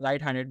bat,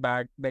 right-handed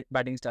bat,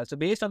 batting style. So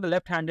based on the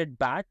left-handed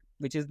bat,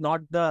 which is not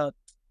the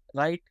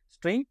right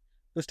string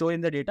to store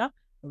in the data,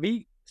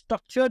 we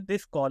structure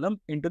this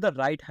column into the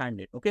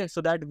right-handed. Okay, so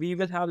that we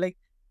will have like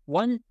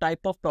one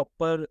type of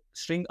proper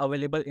string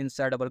available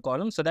inside our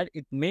column, so that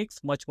it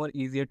makes much more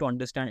easier to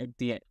understand at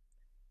the end.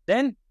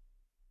 Then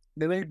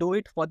we will do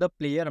it for the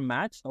player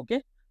match.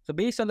 Okay, so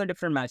based on the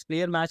different match,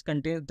 player match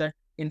contains the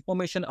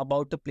information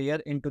about the player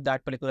into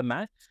that particular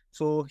match.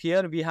 So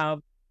here we have,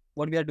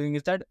 what we are doing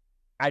is that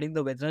adding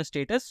the veteran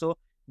status. So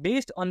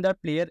based on the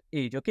player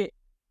age, okay,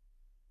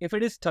 if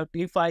it is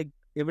 35,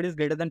 if it is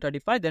greater than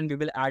 35, then we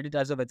will add it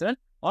as a veteran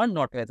or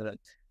not veteran.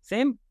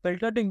 Same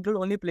filter to include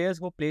only players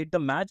who played the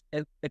match,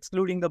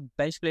 excluding the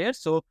bench players.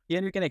 So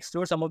here we can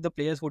exclude some of the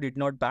players who did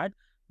not bat.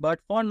 But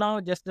for now,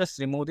 just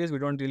remove this. We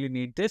don't really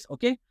need this.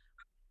 Okay,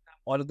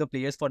 all of the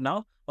players for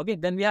now. Okay,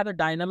 then we have the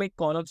dynamic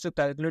columns to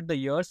calculate the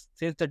years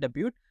since the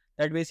debut.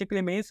 That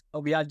basically means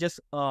we are just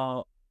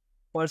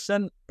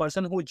person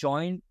who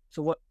joined.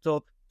 So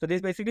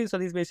this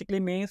basically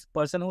means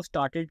person who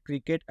started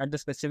cricket at the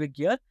specific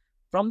year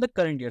from the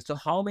current year. So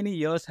how many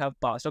years have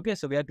passed? Okay,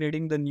 so we are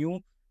creating the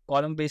new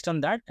column based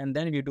on that, and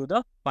then we do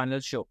the final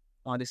show.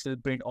 This will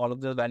print all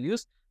of the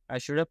values. I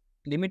should have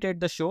limited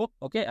the show.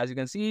 Okay, as you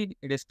can see,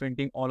 it is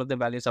printing all of the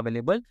values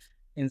available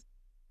in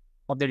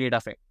of the data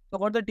frame. So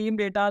for the team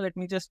data, let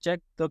me just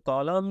check the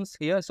columns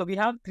here. So we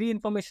have three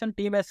information: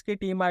 team SK,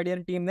 team ID,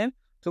 and team name.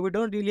 So we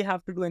don't really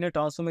have to do any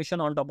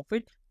transformation on top of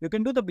it. You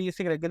can do the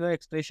basic regular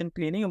expression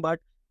cleaning, but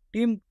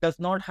team does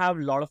not have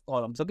a lot of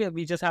columns. Okay,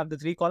 we just have the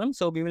three columns,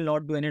 so we will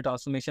not do any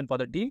transformation for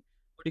the team.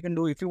 What you can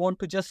do, if you want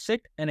to just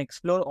sit and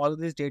explore all of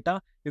this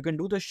data, you can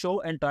do the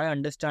show and try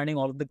understanding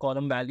all of the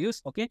column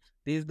values. Okay,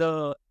 this is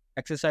the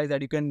exercise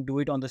that you can do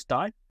it on the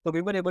start. So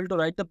we were able to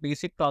write the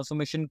basic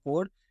transformation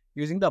code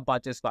using the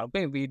Apache Spark.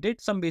 Okay, we did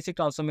some basic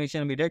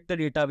transformation, we read the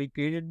data, we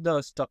created the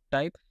struct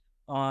type.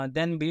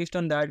 Then based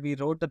on that, we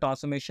wrote the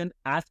transformation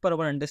as per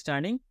our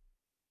understanding.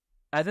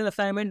 As an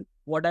assignment,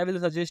 what I will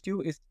suggest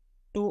you is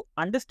to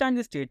understand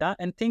this data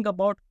and think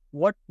about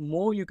what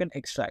more you can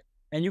extract.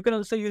 And you can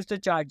also use the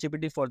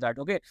ChatGPT for that.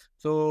 Okay,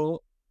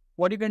 so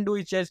what you can do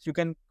is just you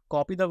can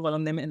copy the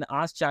column name and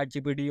ask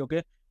ChatGPT,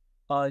 okay,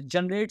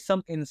 generate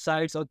some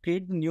insights or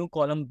create a new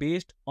column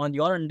based on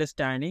your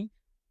understanding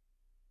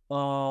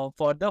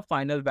for the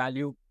final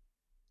value.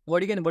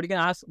 What you can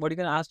ask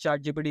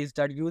ChatGPT is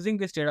that using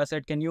this data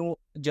set, can you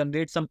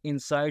generate some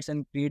insights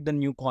and create the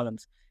new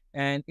columns?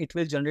 And it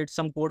will generate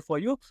some code for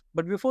you.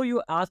 But before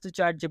you ask the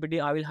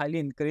ChatGPT, I will highly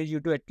encourage you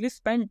to at least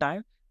spend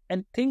time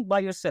and think by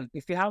yourself.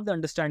 If you have the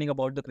understanding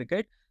about the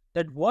cricket,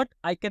 that what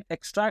I can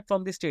extract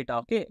from this data.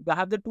 Okay, I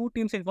have the two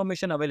teams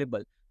information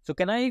available. So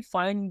can I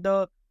find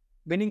the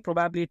winning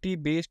probability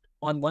based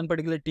on one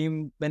particular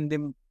team when they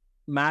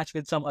match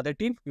with some other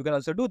team? You can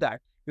also do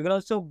that. You can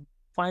also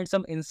find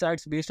some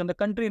insights based on the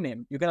country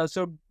name. You can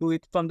also do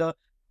it from the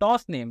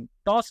toss name,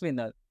 toss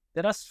winner.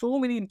 There are so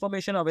many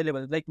information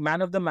available, like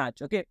man of the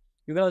match. Okay,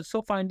 You can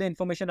also find the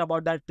information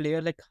about that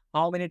player, like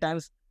how many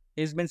times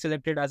he's been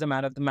selected as a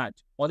man of the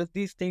match. All of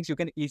these things you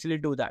can easily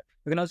do that.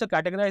 You can also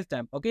categorize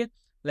them. Okay,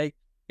 like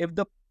if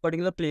the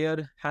particular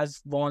player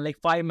has won like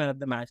 5 man of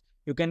the match,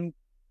 you can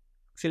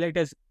select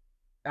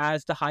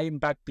as the high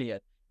impact player.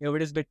 If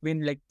it is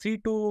between like 3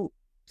 to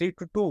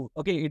 2,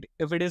 okay.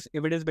 If it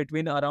is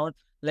between around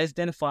less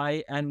than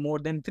 5 and more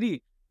than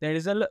 3, there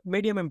is a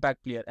medium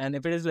impact player. And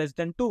if it is less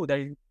than 2,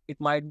 then it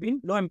might be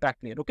low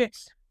impact player. Okay.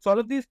 So all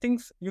of these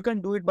things you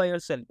can do it by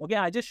yourself. Okay.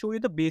 I just show you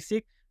the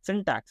basic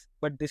syntax,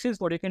 but this is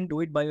what you can do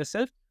it by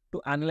yourself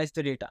to analyze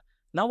the data.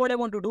 Now what I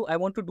want to do, I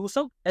want to do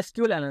some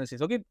SQL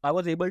analysis. Okay. I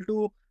was able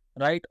to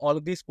write all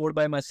of these code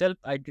by myself.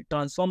 I did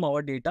transform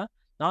our data.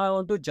 Now I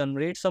want to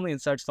generate some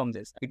insights from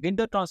this. We did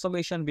the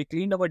transformation, we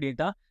cleaned our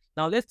data.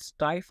 Now let's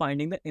try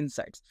finding the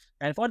insights.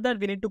 And for that,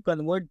 we need to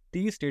convert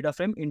these data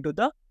frame into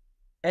the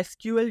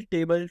SQL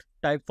table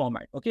type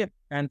format. Okay.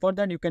 And for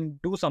that, you can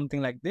do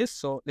something like this.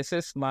 So this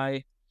is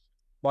my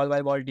ball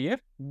by ball df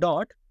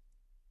dot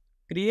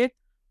create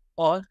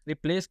or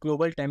replace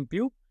global temp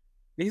view.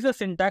 This is a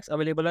syntax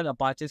available on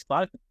Apache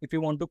Spark. If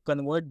you want to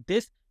convert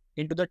this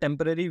into the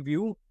temporary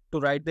view to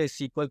write the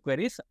SQL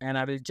queries, and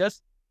I will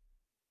just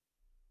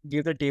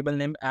give the table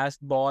name as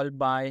ball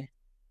by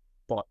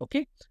ball.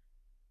 Okay.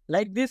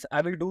 Like this,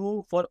 I will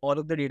do for all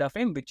of the data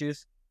frame, which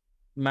is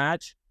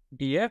match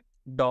df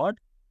dot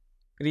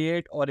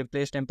create or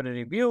replace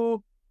temporary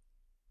view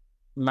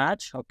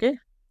match. Okay.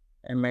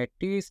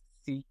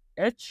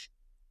 match.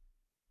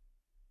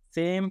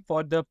 Same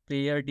for the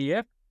player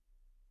df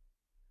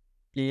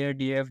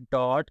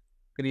dot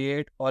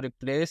create or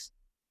replace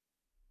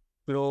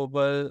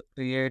global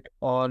create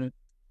or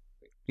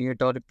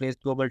replace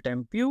global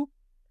temp view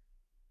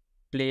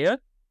player.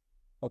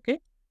 Okay.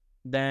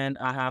 Then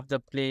I have the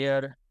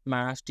player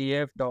match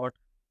df dot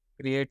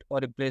create or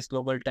replace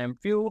global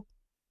temp view.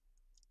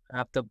 I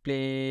have the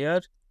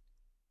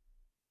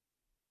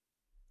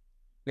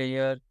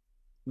player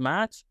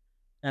match,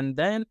 and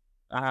then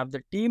I have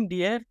the team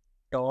df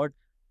dot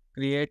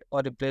create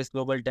or replace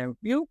global temp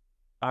view.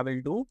 I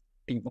will do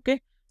team.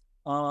 Okay.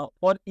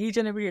 For each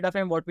and every data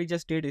frame, what we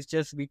just did is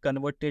just we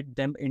converted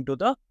them into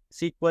the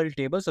SQL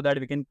table so that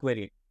we can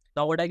query it.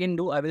 Now what I can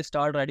do, I will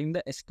start writing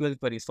the SQL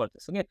queries for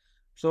this. Okay.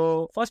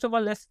 So first of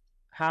all, let's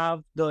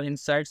have the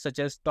insights such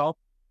as top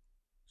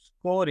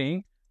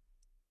scoring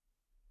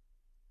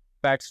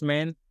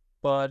batsman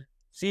per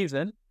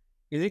season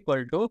is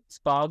equal to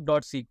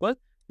spark.sql.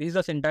 This is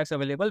the syntax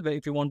available where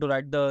if you want to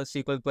write the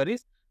SQL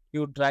queries,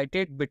 you write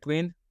it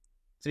between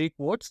 3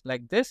 quotes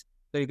like this.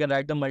 So you can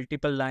write the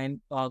multiple line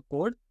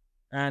code,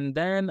 and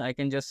then I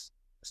can just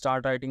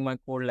start writing my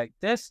code like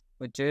this,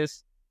 which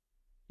is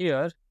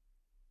here.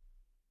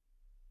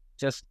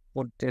 Just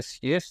put this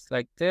here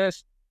like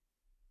this.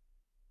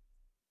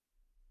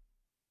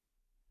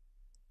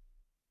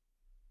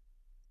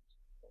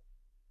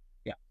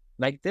 Yeah,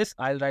 like this,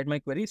 I'll write my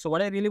query. So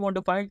what I really want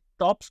to find,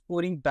 top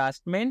scoring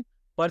batsman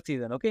per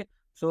season. Okay.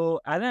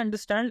 So as I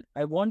understand,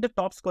 I want the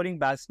top scoring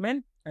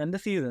batsman and the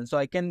season. So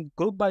I can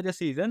group by the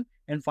season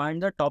and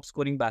find the top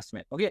scoring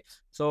batsman. Okay.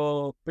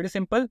 So pretty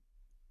simple.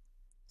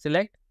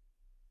 Select.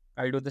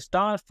 I'll do the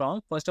star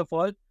from, first of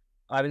all,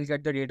 I will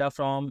get the data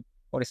from,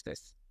 what is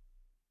this?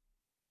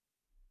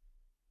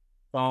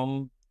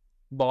 From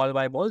ball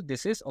by ball.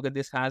 This is, okay,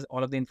 this has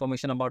all of the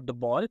information about the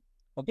ball.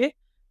 Okay.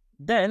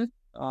 Then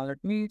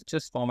let me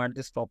just format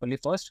this properly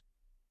first.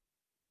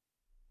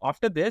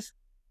 After this,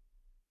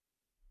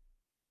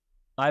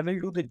 I will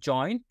do the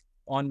join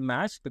on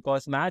match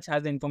because match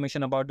has the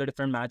information about the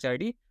different match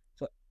ID.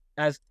 So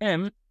as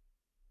m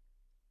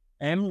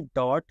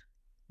dot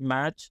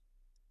match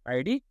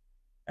ID,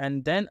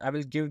 and then I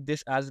will give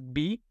this as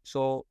b.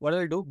 So what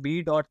I'll do,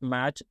 b dot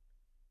match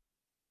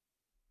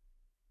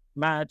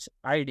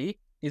ID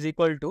is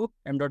equal to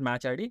m dot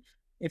match ID.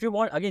 If you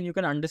want, again, you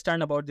can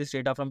understand about this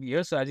data from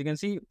here. So as you can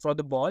see, for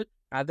the ball,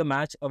 I have the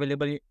match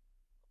available,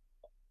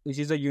 which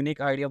is a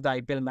unique ID of the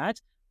IPL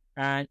match.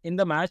 And in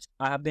the match,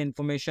 I have the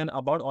information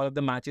about all of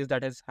the matches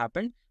that has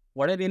happened.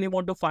 What I really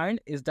want to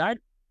find is that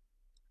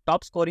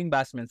top scoring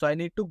batsman. So I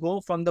need to go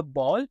from the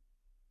ball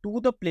to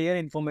the player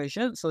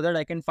information so that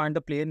I can find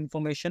the player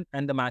information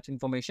and the match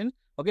information.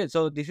 Okay,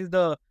 so this is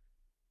the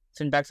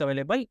syntax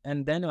available.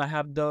 And then I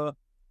have the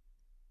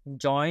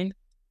join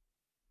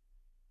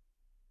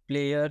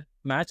player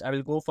match. I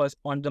will go first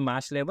on the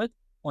match level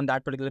on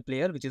that particular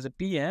player, which is a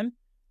PM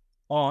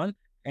on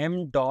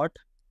m dot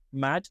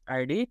match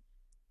ID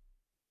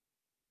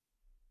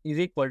is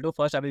equal to,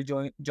 first I will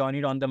join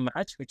it on the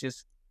match, which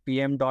is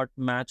PM dot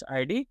match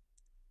ID.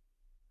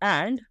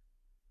 And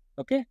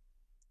okay,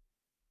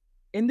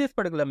 in this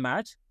particular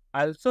match,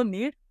 I also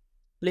need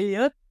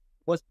player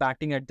was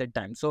batting at that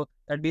time. So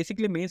that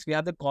basically means we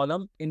have the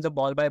column in the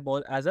ball by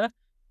ball as a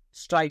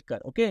striker.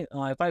 Okay,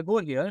 if I go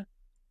here,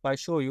 if I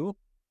show you,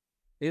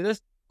 there is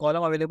a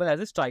column available as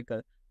a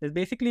striker. This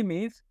basically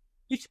means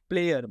each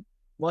player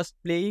was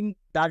playing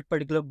that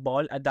particular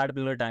ball at that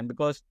particular time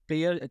because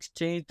player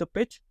exchanged the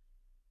pitch.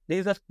 There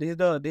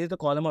is the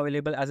column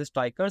available as a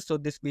striker. So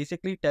this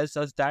basically tells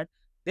us that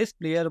this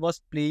player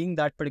was playing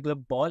that particular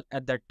ball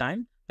at that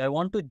time. I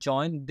want to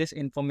join this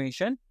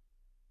information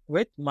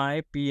with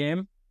my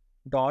PM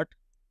dot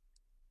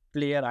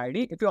player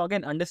ID. If you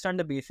again understand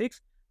the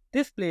basics,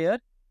 this player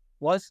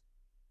was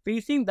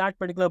facing that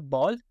particular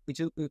ball, which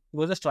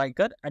was a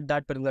striker at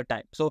that particular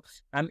time. So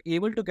I'm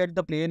able to get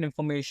the player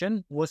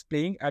information who was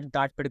playing at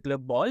that particular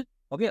ball.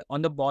 Okay,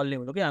 on the ball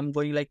level. Okay, I'm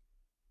going like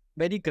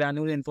very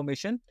granular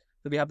information.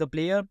 So we have the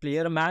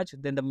player match,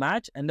 then the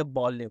match and the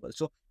ball level.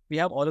 So we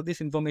have all of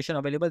this information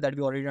available that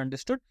we already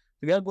understood.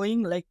 So we are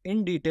going like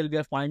in detail. We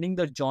are finding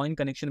the joint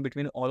connection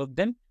between all of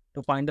them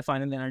to find the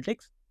final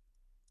analytics.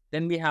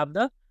 Then we have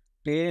the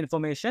player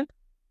information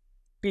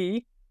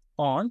P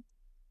on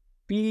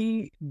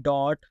P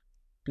dot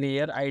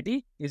player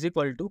ID is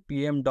equal to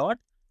PM dot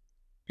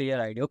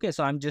player ID. Okay,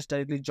 so I'm just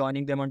directly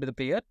joining them onto the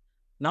player.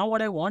 Now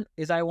what I want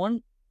is I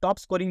want top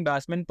scoring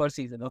batsman per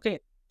season. Okay,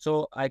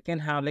 so I can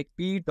have like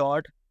P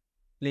dot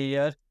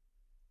player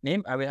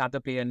name. I will have the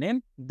player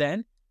name.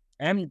 Then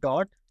M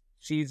dot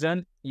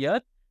season year.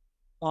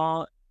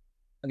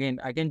 Again,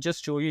 I can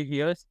just show you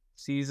here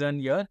season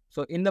year.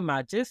 So in the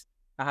matches,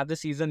 I have the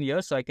season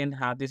year, so I can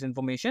have this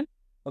information.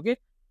 Okay,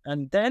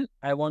 and then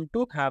I want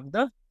to have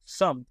the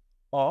sum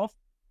of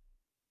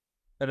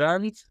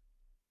runs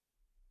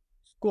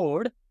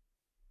scored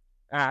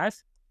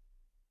as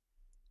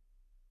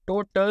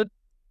total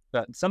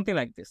runs, something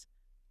like this.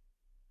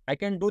 I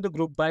can do the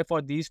group by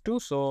for these two.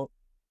 So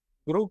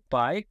group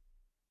by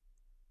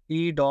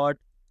E dot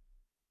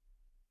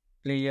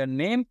player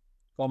name,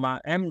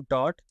 comma M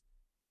dot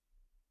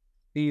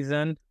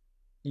season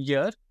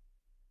year,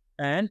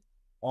 and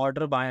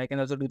order by, I can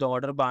also do the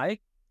order by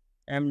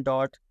M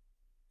dot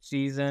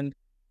season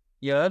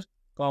year,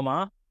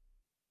 comma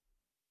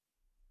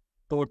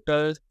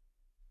total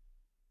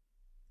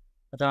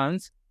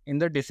runs in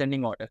the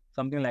descending order,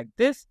 something like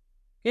this.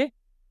 Okay,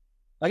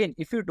 again,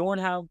 if you're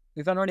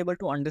not able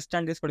to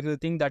understand this particular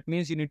thing, that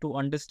means you need to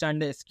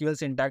understand the SQL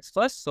syntax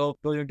first. So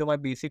go into my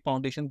basic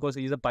foundation course,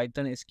 use a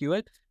Python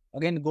SQL.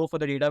 Again, go for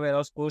the data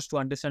warehouse course to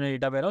understand the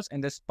data warehouse,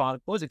 and the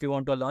Spark course if you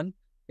want to learn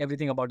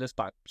everything about the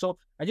Spark. So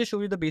I just show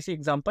you the basic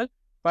example.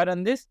 If I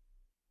run this,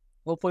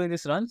 hopefully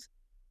this runs.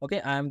 Okay,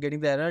 I am getting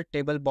the error,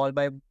 table ball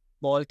by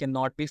ball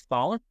cannot be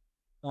found,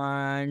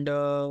 and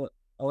I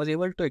was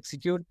able to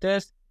execute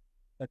this.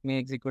 Let me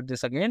execute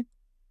this again.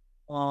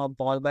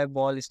 Ball by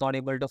ball is not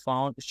able to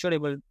found.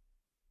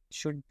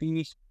 Should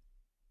be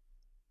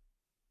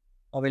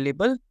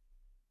available.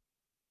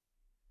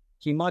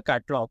 Schema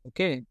catalog.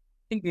 Okay, I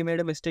think we made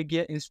a mistake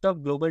here. Instead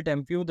of global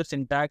temp view, the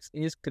syntax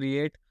is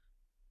create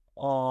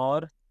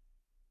or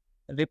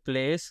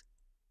replace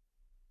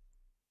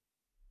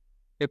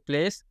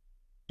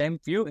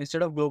temp view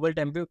instead of global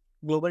temp view.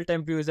 Global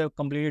temp view is a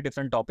completely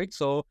different topic.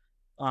 So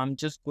I'm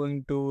just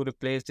going to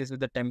replace this with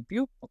the temp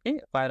view. Okay,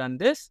 if I run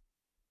this,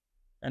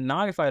 and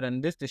now if I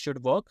run this, this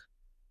should work.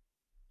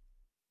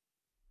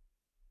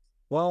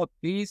 Wow,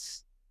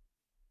 please.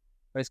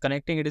 It's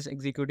connecting, it is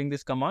executing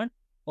this command.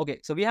 Okay,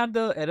 so we have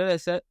the error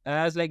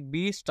as like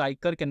B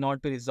striker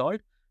cannot be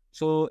resolved.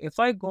 So if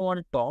I go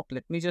on top,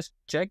 let me just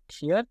check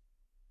here.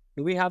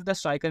 Do we have the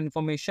striker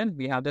information?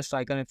 We have the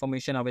striker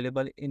information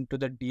available into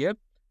the DF.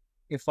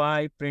 If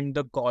I print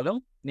the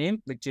column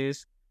name, which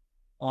is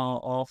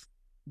of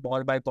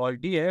ball by ball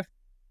DF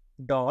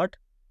dot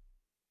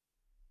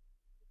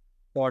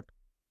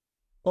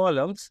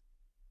columns,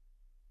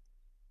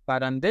 if I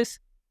run this,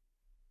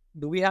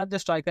 do we have the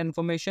striker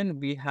information?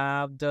 We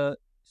have the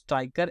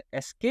striker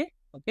SK.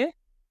 Okay,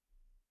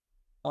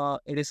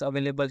 it is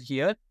available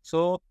here.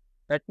 So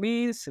that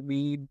means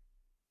we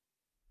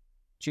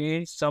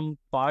change some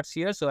parts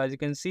here. So as you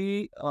can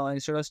see,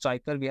 instead of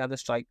striker, we have the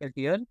striker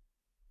here.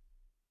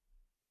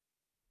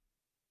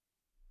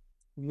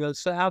 We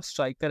also have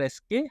striker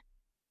SK.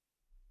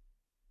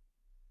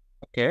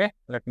 Okay,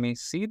 let me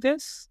see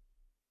this.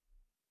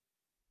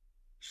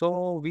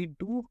 So we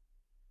do.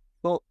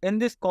 So in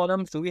this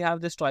column, do we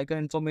have the striker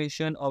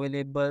information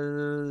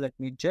available? Let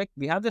me check.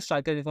 We have the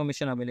striker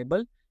information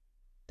available.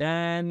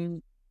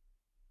 Then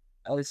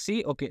I'll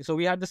see. Okay, so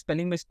we have the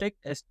spelling mistake,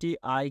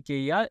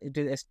 STIKER. It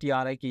is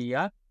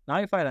STRIKER. Now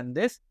if I run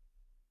this,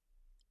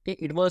 okay,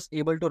 it was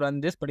able to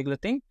run this particular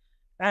thing.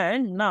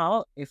 And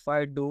now if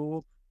I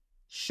do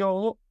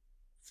show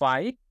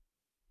 5,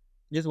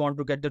 just want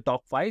to get the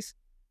top 5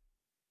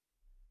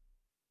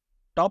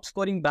 top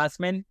scoring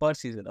batsmen per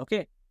season.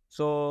 Okay,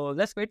 so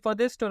let's wait for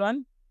this to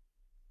run.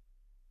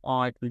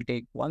 It will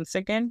take 1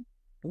 second,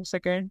 2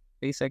 seconds,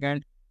 3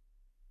 seconds,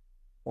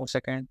 4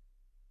 seconds.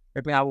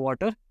 Let me have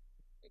water.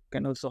 You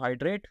can also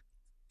hydrate.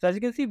 So as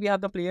you can see, we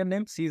have the player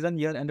name, season,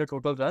 year, and the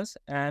total runs.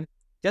 And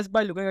just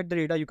by looking at the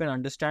data, you can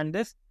understand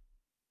this.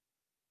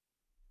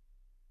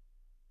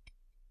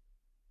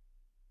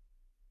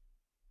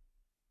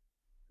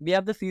 We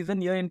have the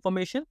season, year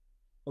information.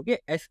 Okay,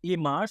 SE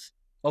Mars.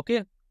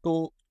 Okay,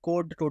 to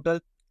code total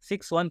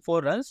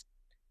 614 runs.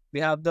 We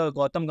have the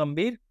Gautam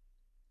Gambhir,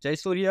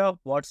 Jayasuriya,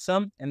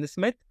 Watson, and the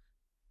Smith.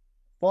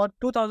 For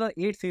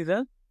 2008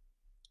 season,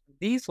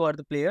 these were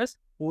the players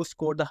who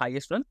scored the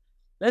highest run.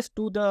 Let's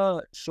do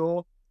the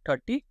show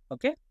 30.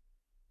 Okay,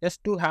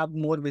 just to have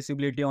more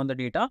visibility on the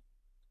data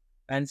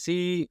and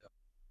see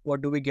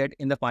what do we get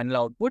in the final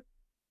output.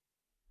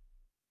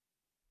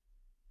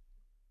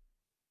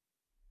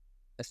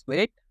 Let's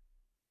wait.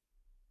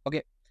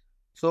 Okay,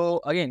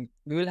 so again,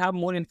 we will have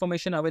more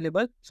information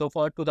available. So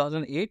for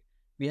 2008,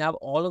 we have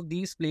all of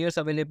these players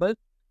available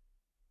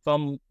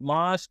from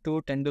March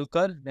to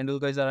Tendulkar.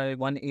 Tendulkar is around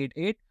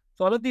 188.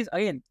 So all of these,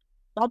 again,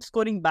 top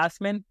scoring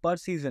batsmen per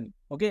season.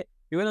 Okay,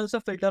 you will also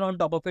filter on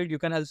top of it. You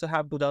can also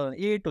have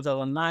 2008,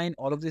 2009.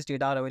 All of this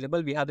data are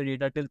available. We have the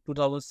data till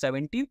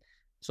 2017.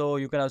 So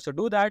you can also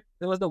do that.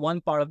 There was the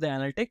one part of the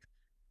analytics.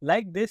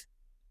 Like this,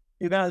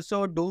 you can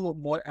also do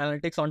more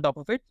analytics on top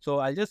of it. So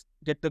I'll just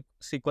get the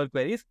SQL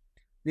queries.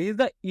 This is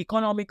the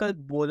economical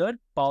bowler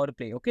power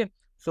play. Okay.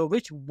 So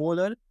which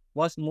bowler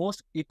was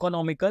most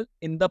economical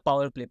in the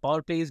power play?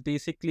 Power play is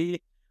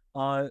basically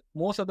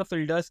most of the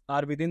fielders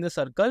are within the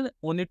circle.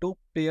 Only two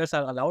players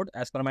are allowed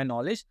as per my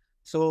knowledge.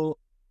 So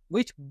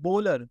which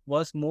bowler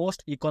was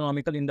most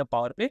economical in the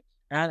power play?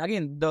 And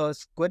again, the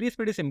query is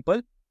pretty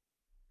simple.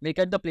 We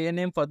get the player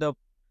name for the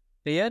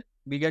player.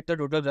 We get the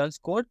total runs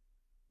scored.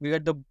 We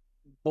get the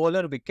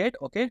bowler wicket,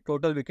 okay,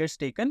 total wickets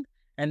taken,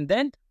 and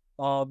then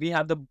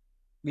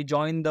we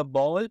join the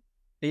ball,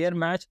 player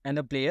match, and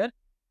the player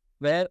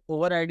where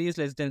over ID is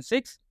less than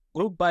 6,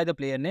 grouped by the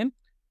player name,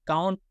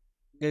 count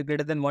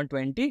greater than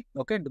 120.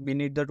 Okay, we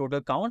need the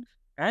total count,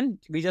 and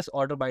we just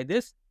order by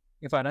this.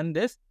 If I run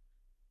this,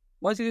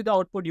 once you see the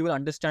output, you will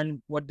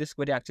understand what this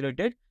query actually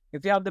did.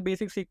 If you have the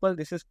basic SQL,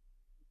 this is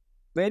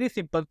very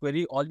simple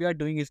query. All we are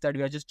doing is that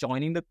we are just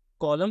joining the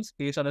columns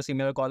based on the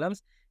similar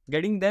columns,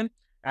 getting them,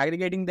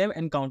 aggregating them,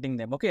 and counting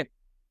them. Okay.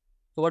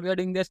 So what we are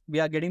doing is we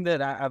are getting the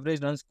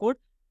average run scored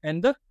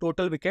and the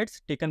total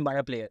wickets taken by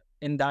a player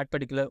in that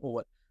particular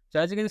over. So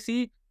as you can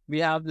see, we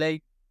have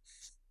like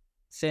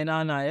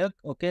Sena Nayak,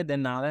 okay,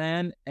 then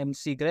Narayan,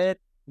 MC Great,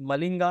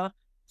 Malinga.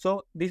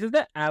 So this is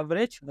the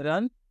average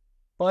run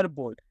per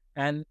board.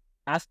 And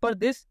as per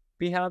this,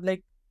 we have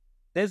like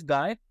this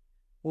guy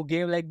who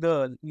gave like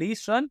the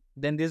least run,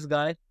 then this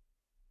guy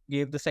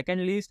gave the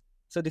second least.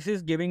 So this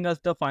is giving us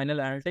the final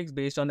analytics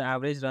based on the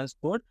average run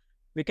scored.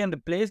 We can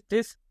replace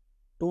this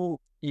to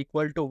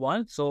equal to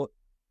 1. So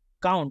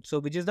count, so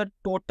which is the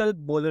total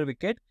bowler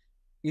wicket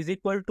is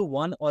equal to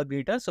 1 or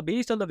greater. So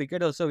based on the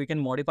wicket also, we can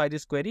modify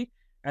this query,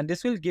 and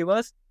this will give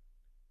us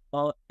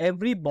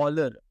every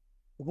bowler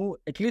who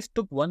at least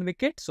took 1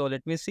 wicket. So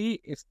let me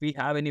see if we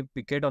have any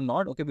wicket or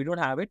not. Okay, we don't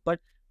have it, but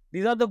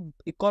these are the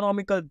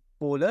economical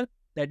bowler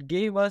that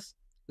gave us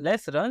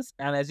less runs,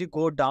 and as you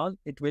go down,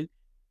 it will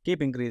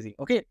keep increasing.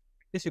 Okay,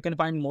 this you can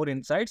find more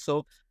insights.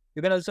 So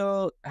you can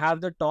also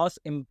have the toss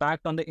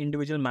impact on the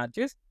individual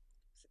matches.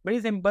 Very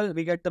simple.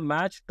 We get the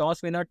match,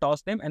 toss winner,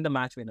 toss name, and the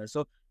match winner.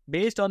 So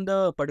based on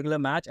the particular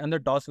match and the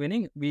toss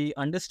winning, we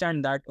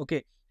understand that,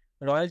 okay,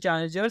 Royal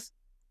Challengers,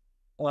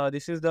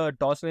 this is the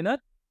toss winner,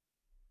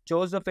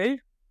 chose the field,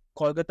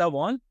 Kolkata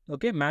won.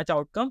 Okay, match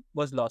outcome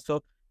was lost.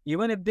 So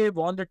even if they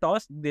won the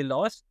toss, they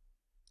lost.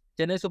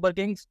 Chennai Super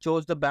Kings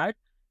chose the bat,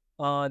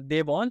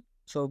 they won.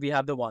 So we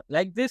have the one.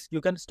 Like this,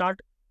 you can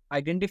start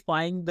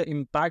identifying the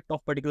impact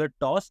of particular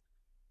toss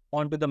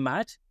onto the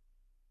match,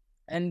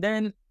 and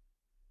then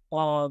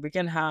we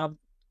can have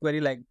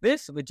query like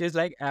this, which is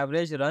like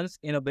average runs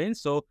in a win.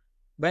 So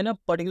when a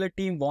particular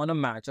team won a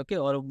match, okay,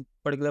 or a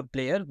particular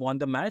player won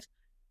the match,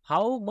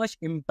 how much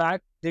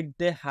impact did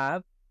they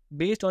have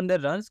based on the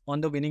runs on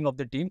the winning of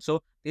the team?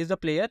 So this is the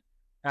player,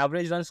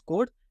 average runs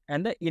scored,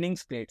 and the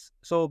innings played.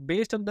 So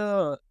based on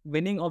the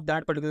winning of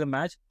that particular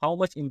match, how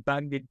much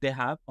impact did they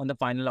have on the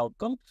final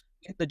outcome?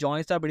 The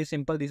joins are pretty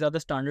simple. These are the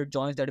standard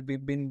joins that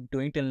we've been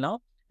doing till now.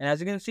 And as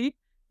you can see,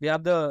 we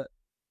have the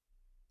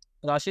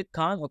Rashid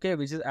Khan, okay,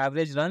 which is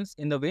average runs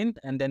in the win,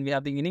 and then we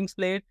have the innings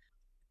played.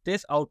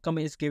 This outcome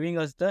is giving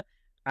us the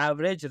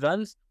average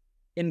runs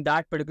in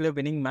that particular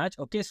winning match.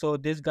 Okay, so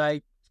this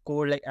guy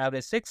scored like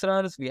average 6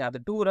 runs. We have the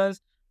 2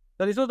 runs.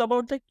 So this was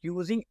about like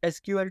using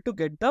SQL to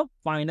get the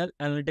final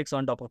analytics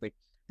on top of it.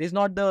 This is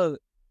not the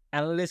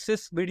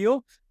analysis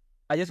video.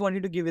 I just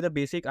wanted to give you the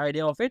basic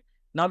idea of it.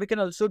 Now we can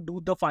also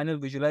do the final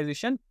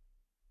visualization.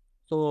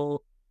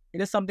 So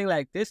it is something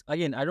like this.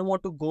 Again, I don't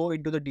want to go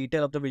into the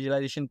detail of the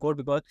visualization code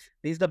because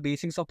this is the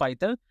basics of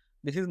Python.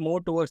 This is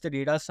more towards the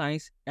data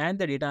science and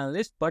the data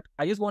analyst, but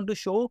I just want to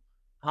show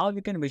how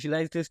we can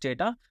visualize this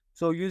data.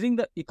 So using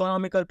the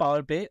economical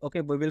power play,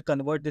 okay, we will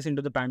convert this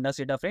into the pandas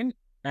data frame,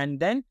 and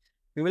then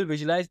we will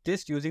visualize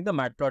this using the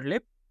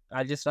matplotlib.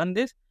 I'll just run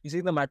this.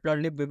 Using the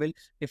matplotlib, we will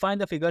define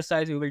the figure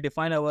size, we will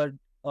define our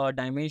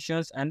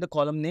dimensions and the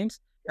column names.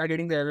 We are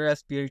getting the error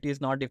as PLT is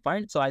not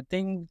defined. So I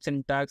think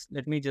syntax,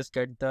 let me just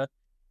get the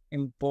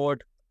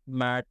import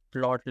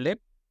matplotlib,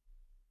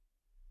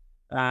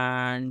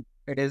 and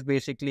it is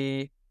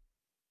basically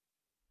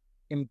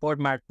import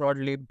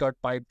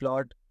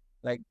matplotlib.pyplot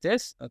like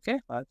this. Okay,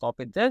 I'll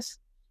copy this,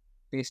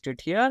 paste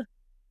it here,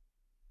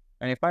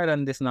 and if I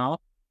run this now,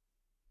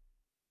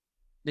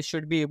 this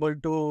should be able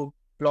to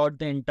plot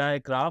the entire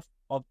graph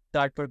of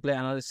that particular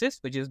analysis,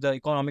 which is the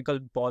economical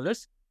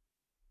bowlers.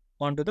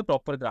 onto the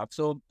proper graph.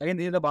 So again,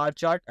 this is the bar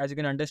chart. As you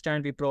can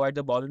understand, we provide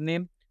the bowler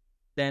name,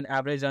 then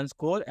average run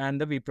score,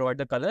 and we provide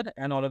the color,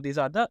 and all of these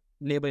are the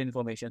label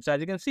information. So as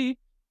you can see,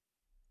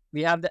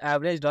 we have the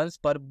average runs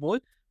per ball.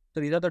 So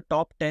these are the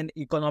top 10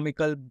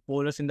 economical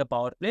bowlers in the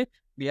power play.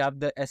 We have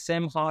the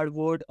SM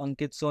Hardwood,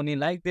 Ankit Soni,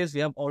 like this. We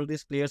have all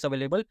these players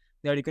available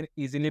that you can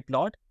easily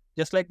plot.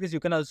 Just like this, you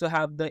can also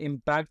have the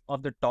impact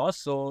of the toss.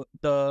 So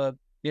the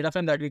data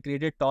frame that we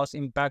created, toss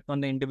impact on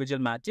the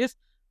individual matches.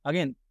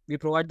 Again, we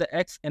provide the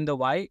X and the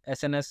Y.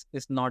 SNS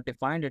is not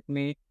defined. Let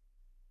me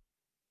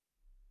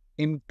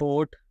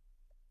import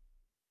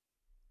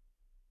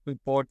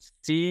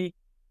C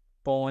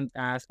pawn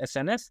as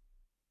SNS.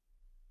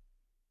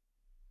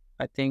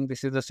 I think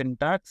this is the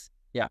syntax.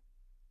 Yeah.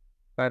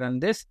 If I run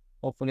this,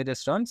 hopefully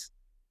this runs.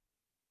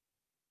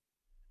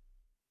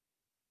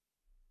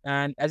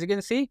 And as you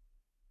can see,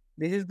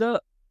 this is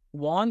the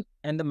won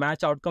and the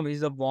match outcome, which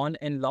is the won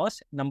and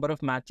lost number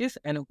of matches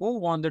and who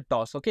won the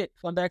toss. Okay.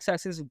 On the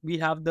x-axis, we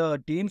have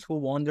the teams who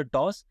won the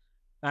toss.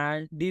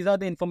 And these are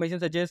the information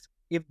such as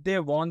if they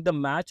won the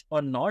match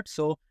or not.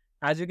 So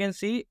as you can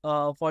see,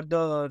 for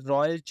the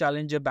Royal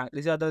Challenger Bank,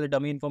 these are the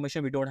dummy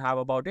information we don't have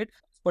about it.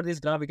 For this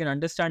graph, we can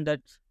understand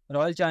that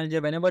Royal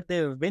Challenger, whenever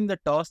they win the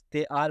toss,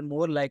 they are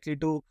more likely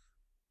to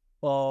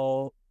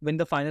win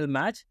the final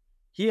match.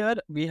 Here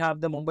we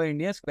have the Mumbai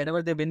Indians.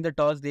 Whenever they win the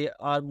toss, they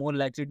are more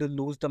likely to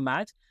lose the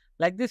match.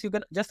 Like this, you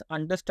can just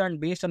understand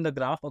based on the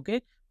graph.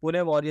 Okay,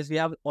 Pune Warriors, we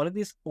have all of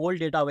this old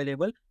data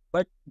available,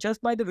 but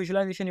just by the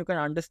visualization, you can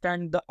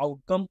understand the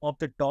outcome of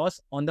the toss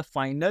on the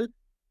final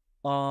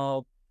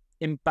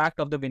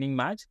impact of the winning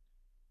match.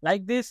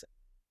 Like this,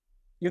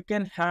 you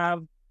can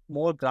have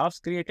more graphs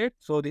created.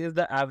 So this is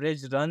the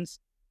average runs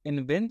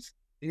in wins.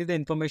 This is the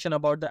information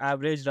about the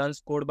average runs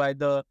scored by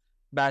the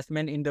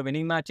batsmen in the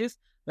winning matches.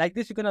 Like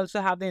this, you can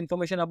also have the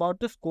information about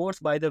the scores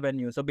by the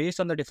venue. So based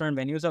on the different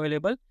venues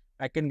available,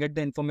 I can get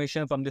the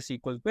information from the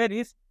SQL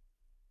queries.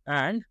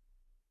 And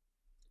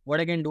what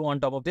I can do on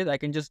top of this, I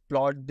can just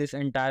plot this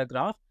entire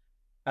graph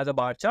as a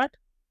bar chart.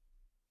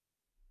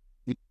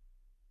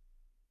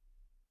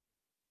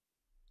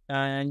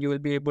 And you will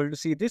be able to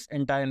see this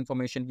entire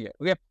information here.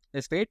 Okay,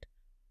 let's wait.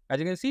 As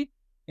you can see,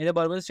 in the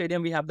Parmar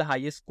Stadium, we have the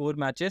highest score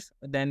matches.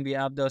 Then we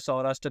have the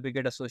Saurashtra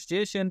Cricket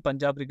Association,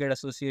 Punjab Cricket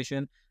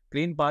Association,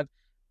 Green Park.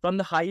 From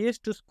the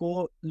highest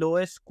to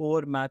lowest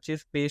score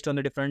matches based on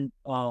the different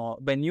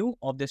venue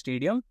of the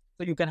stadium.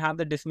 So you can have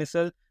the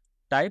dismissal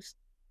types,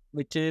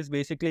 which is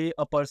basically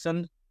a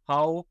person,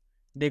 how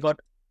they got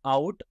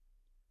out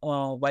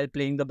while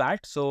playing the bat.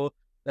 So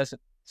let's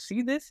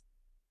see this.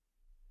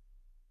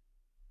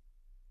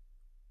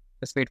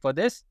 Let's wait for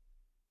this.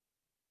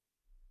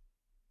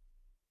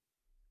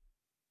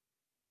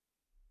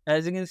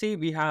 As you can see,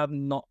 we have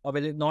not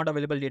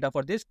available data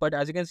for this, but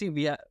as you can see,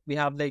 we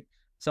have like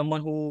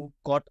someone who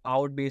got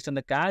out based on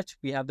the catch.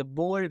 We have the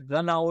ball,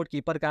 run out,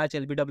 keeper catch,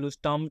 LBW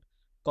stumped,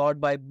 caught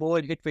by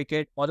ball, hit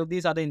wicket. All of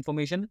these are the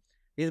information.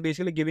 It is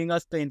basically giving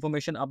us the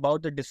information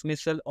about the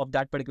dismissal of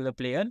that particular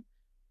player.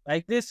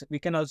 Like this, we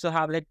can also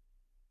have like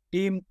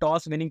team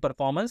toss winning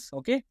performance,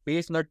 okay,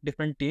 based on the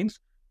different teams.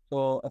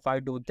 So if I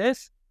do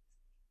this,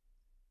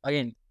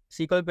 again,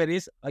 SQL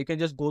queries, I can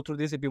just go through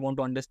this if you want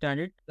to understand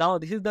it. Now,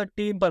 this is the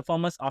team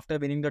performance after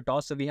winning the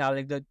toss. So we have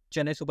like the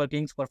Chennai Super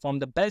Kings perform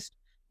the best,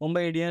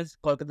 Mumbai Indians,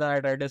 Kolkata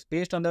Knight Riders,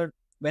 based on the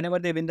whenever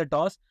they win the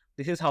toss,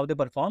 this is how they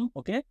perform.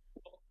 Okay.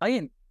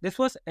 Again, this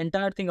was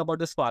entire thing about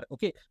the Spark.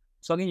 Okay.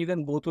 So again, you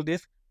can go through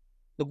this.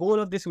 The goal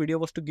of this video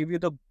was to give you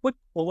the quick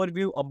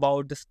overview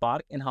about the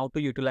Spark and how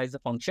to utilize the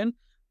function.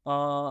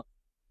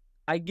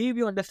 I gave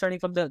you understanding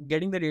from the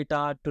getting the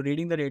data to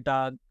reading the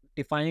data,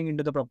 defining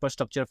into the proper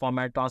structure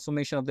format,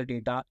 transformation of the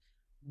data,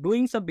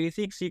 doing some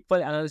basic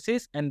SQL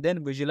analysis, and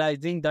then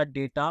visualizing that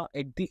data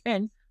at the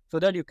end so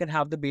that you can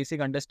have the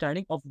basic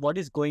understanding of what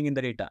is going in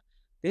the data.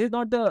 This is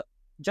not the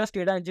just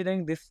data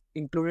engineering. This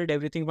included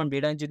everything from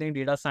data engineering,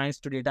 data science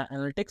to data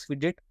analytics. We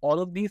did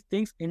all of these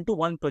things into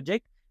one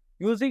project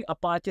using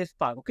Apache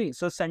Spark. Okay,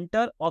 so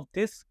center of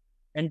this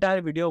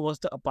entire video was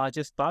the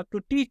Apache Spark to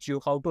teach you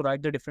how to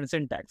write the different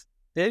syntax.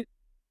 This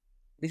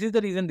is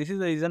the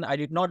reason I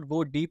did not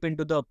go deep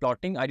into the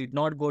plotting. I did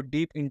not go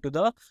deep into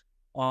the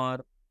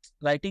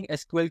writing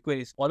SQL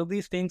queries. All of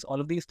these things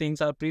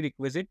are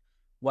prerequisite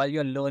while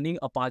you're learning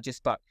Apache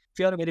Spark. If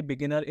you are a very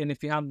beginner and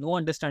if you have no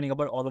understanding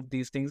about all of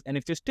these things, and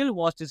if you still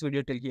watch this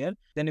video till here,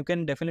 then you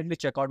can definitely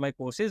check out my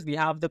courses. We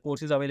have the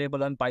courses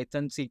available on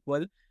Python,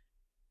 SQL,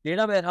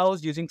 Data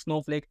Warehouse using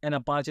Snowflake, and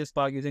Apache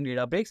Spark using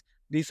Databricks.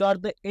 These are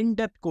the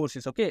in-depth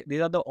courses. Okay,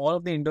 these are all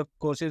of the in-depth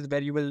courses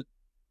where you will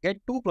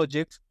get 2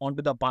 projects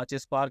onto the Apache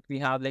Spark. We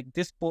have like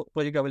this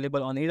project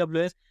available on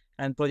AWS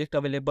and project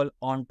available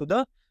onto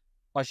the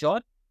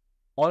Azure.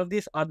 All of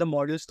these are the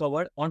modules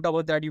covered. On top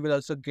of that, you will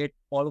also get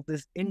all of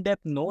this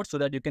in-depth notes so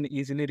that you can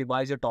easily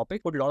revise your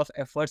topic. Put a lot of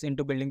efforts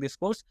into building this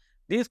course.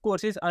 These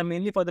courses are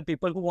mainly for the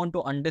people who want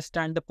to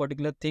understand the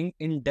particular thing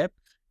in depth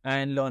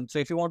and learn. So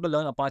if you want to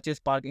learn Apache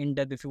Spark in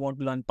depth, if you want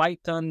to learn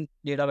Python,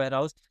 Data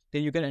Warehouse,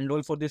 then you can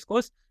enroll for this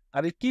course. I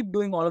will keep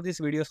doing all of these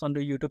videos on the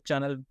YouTube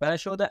channel where I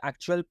show the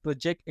actual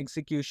project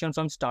execution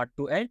from start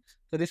to end.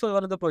 So this was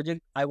one of the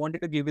projects I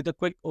wanted to give you the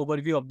quick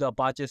overview of the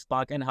Apache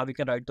Spark and how we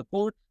can write the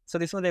code. So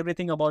this was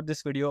everything about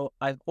this video.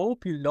 I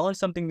hope you learned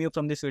something new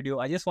from this video.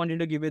 I just wanted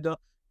to give you the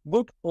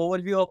good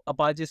overview of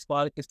Apache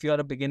Spark if you are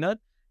a beginner.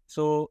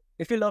 So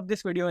if you love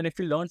this video and if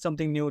you learned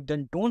something new,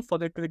 then don't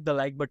forget to hit the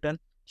like button.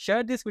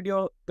 Share this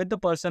video with the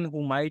person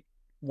who might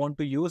want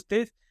to use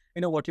this,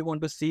 what you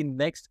want to see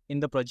next in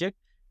the project.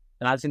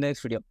 And I'll see you in the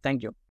next video. Thank you.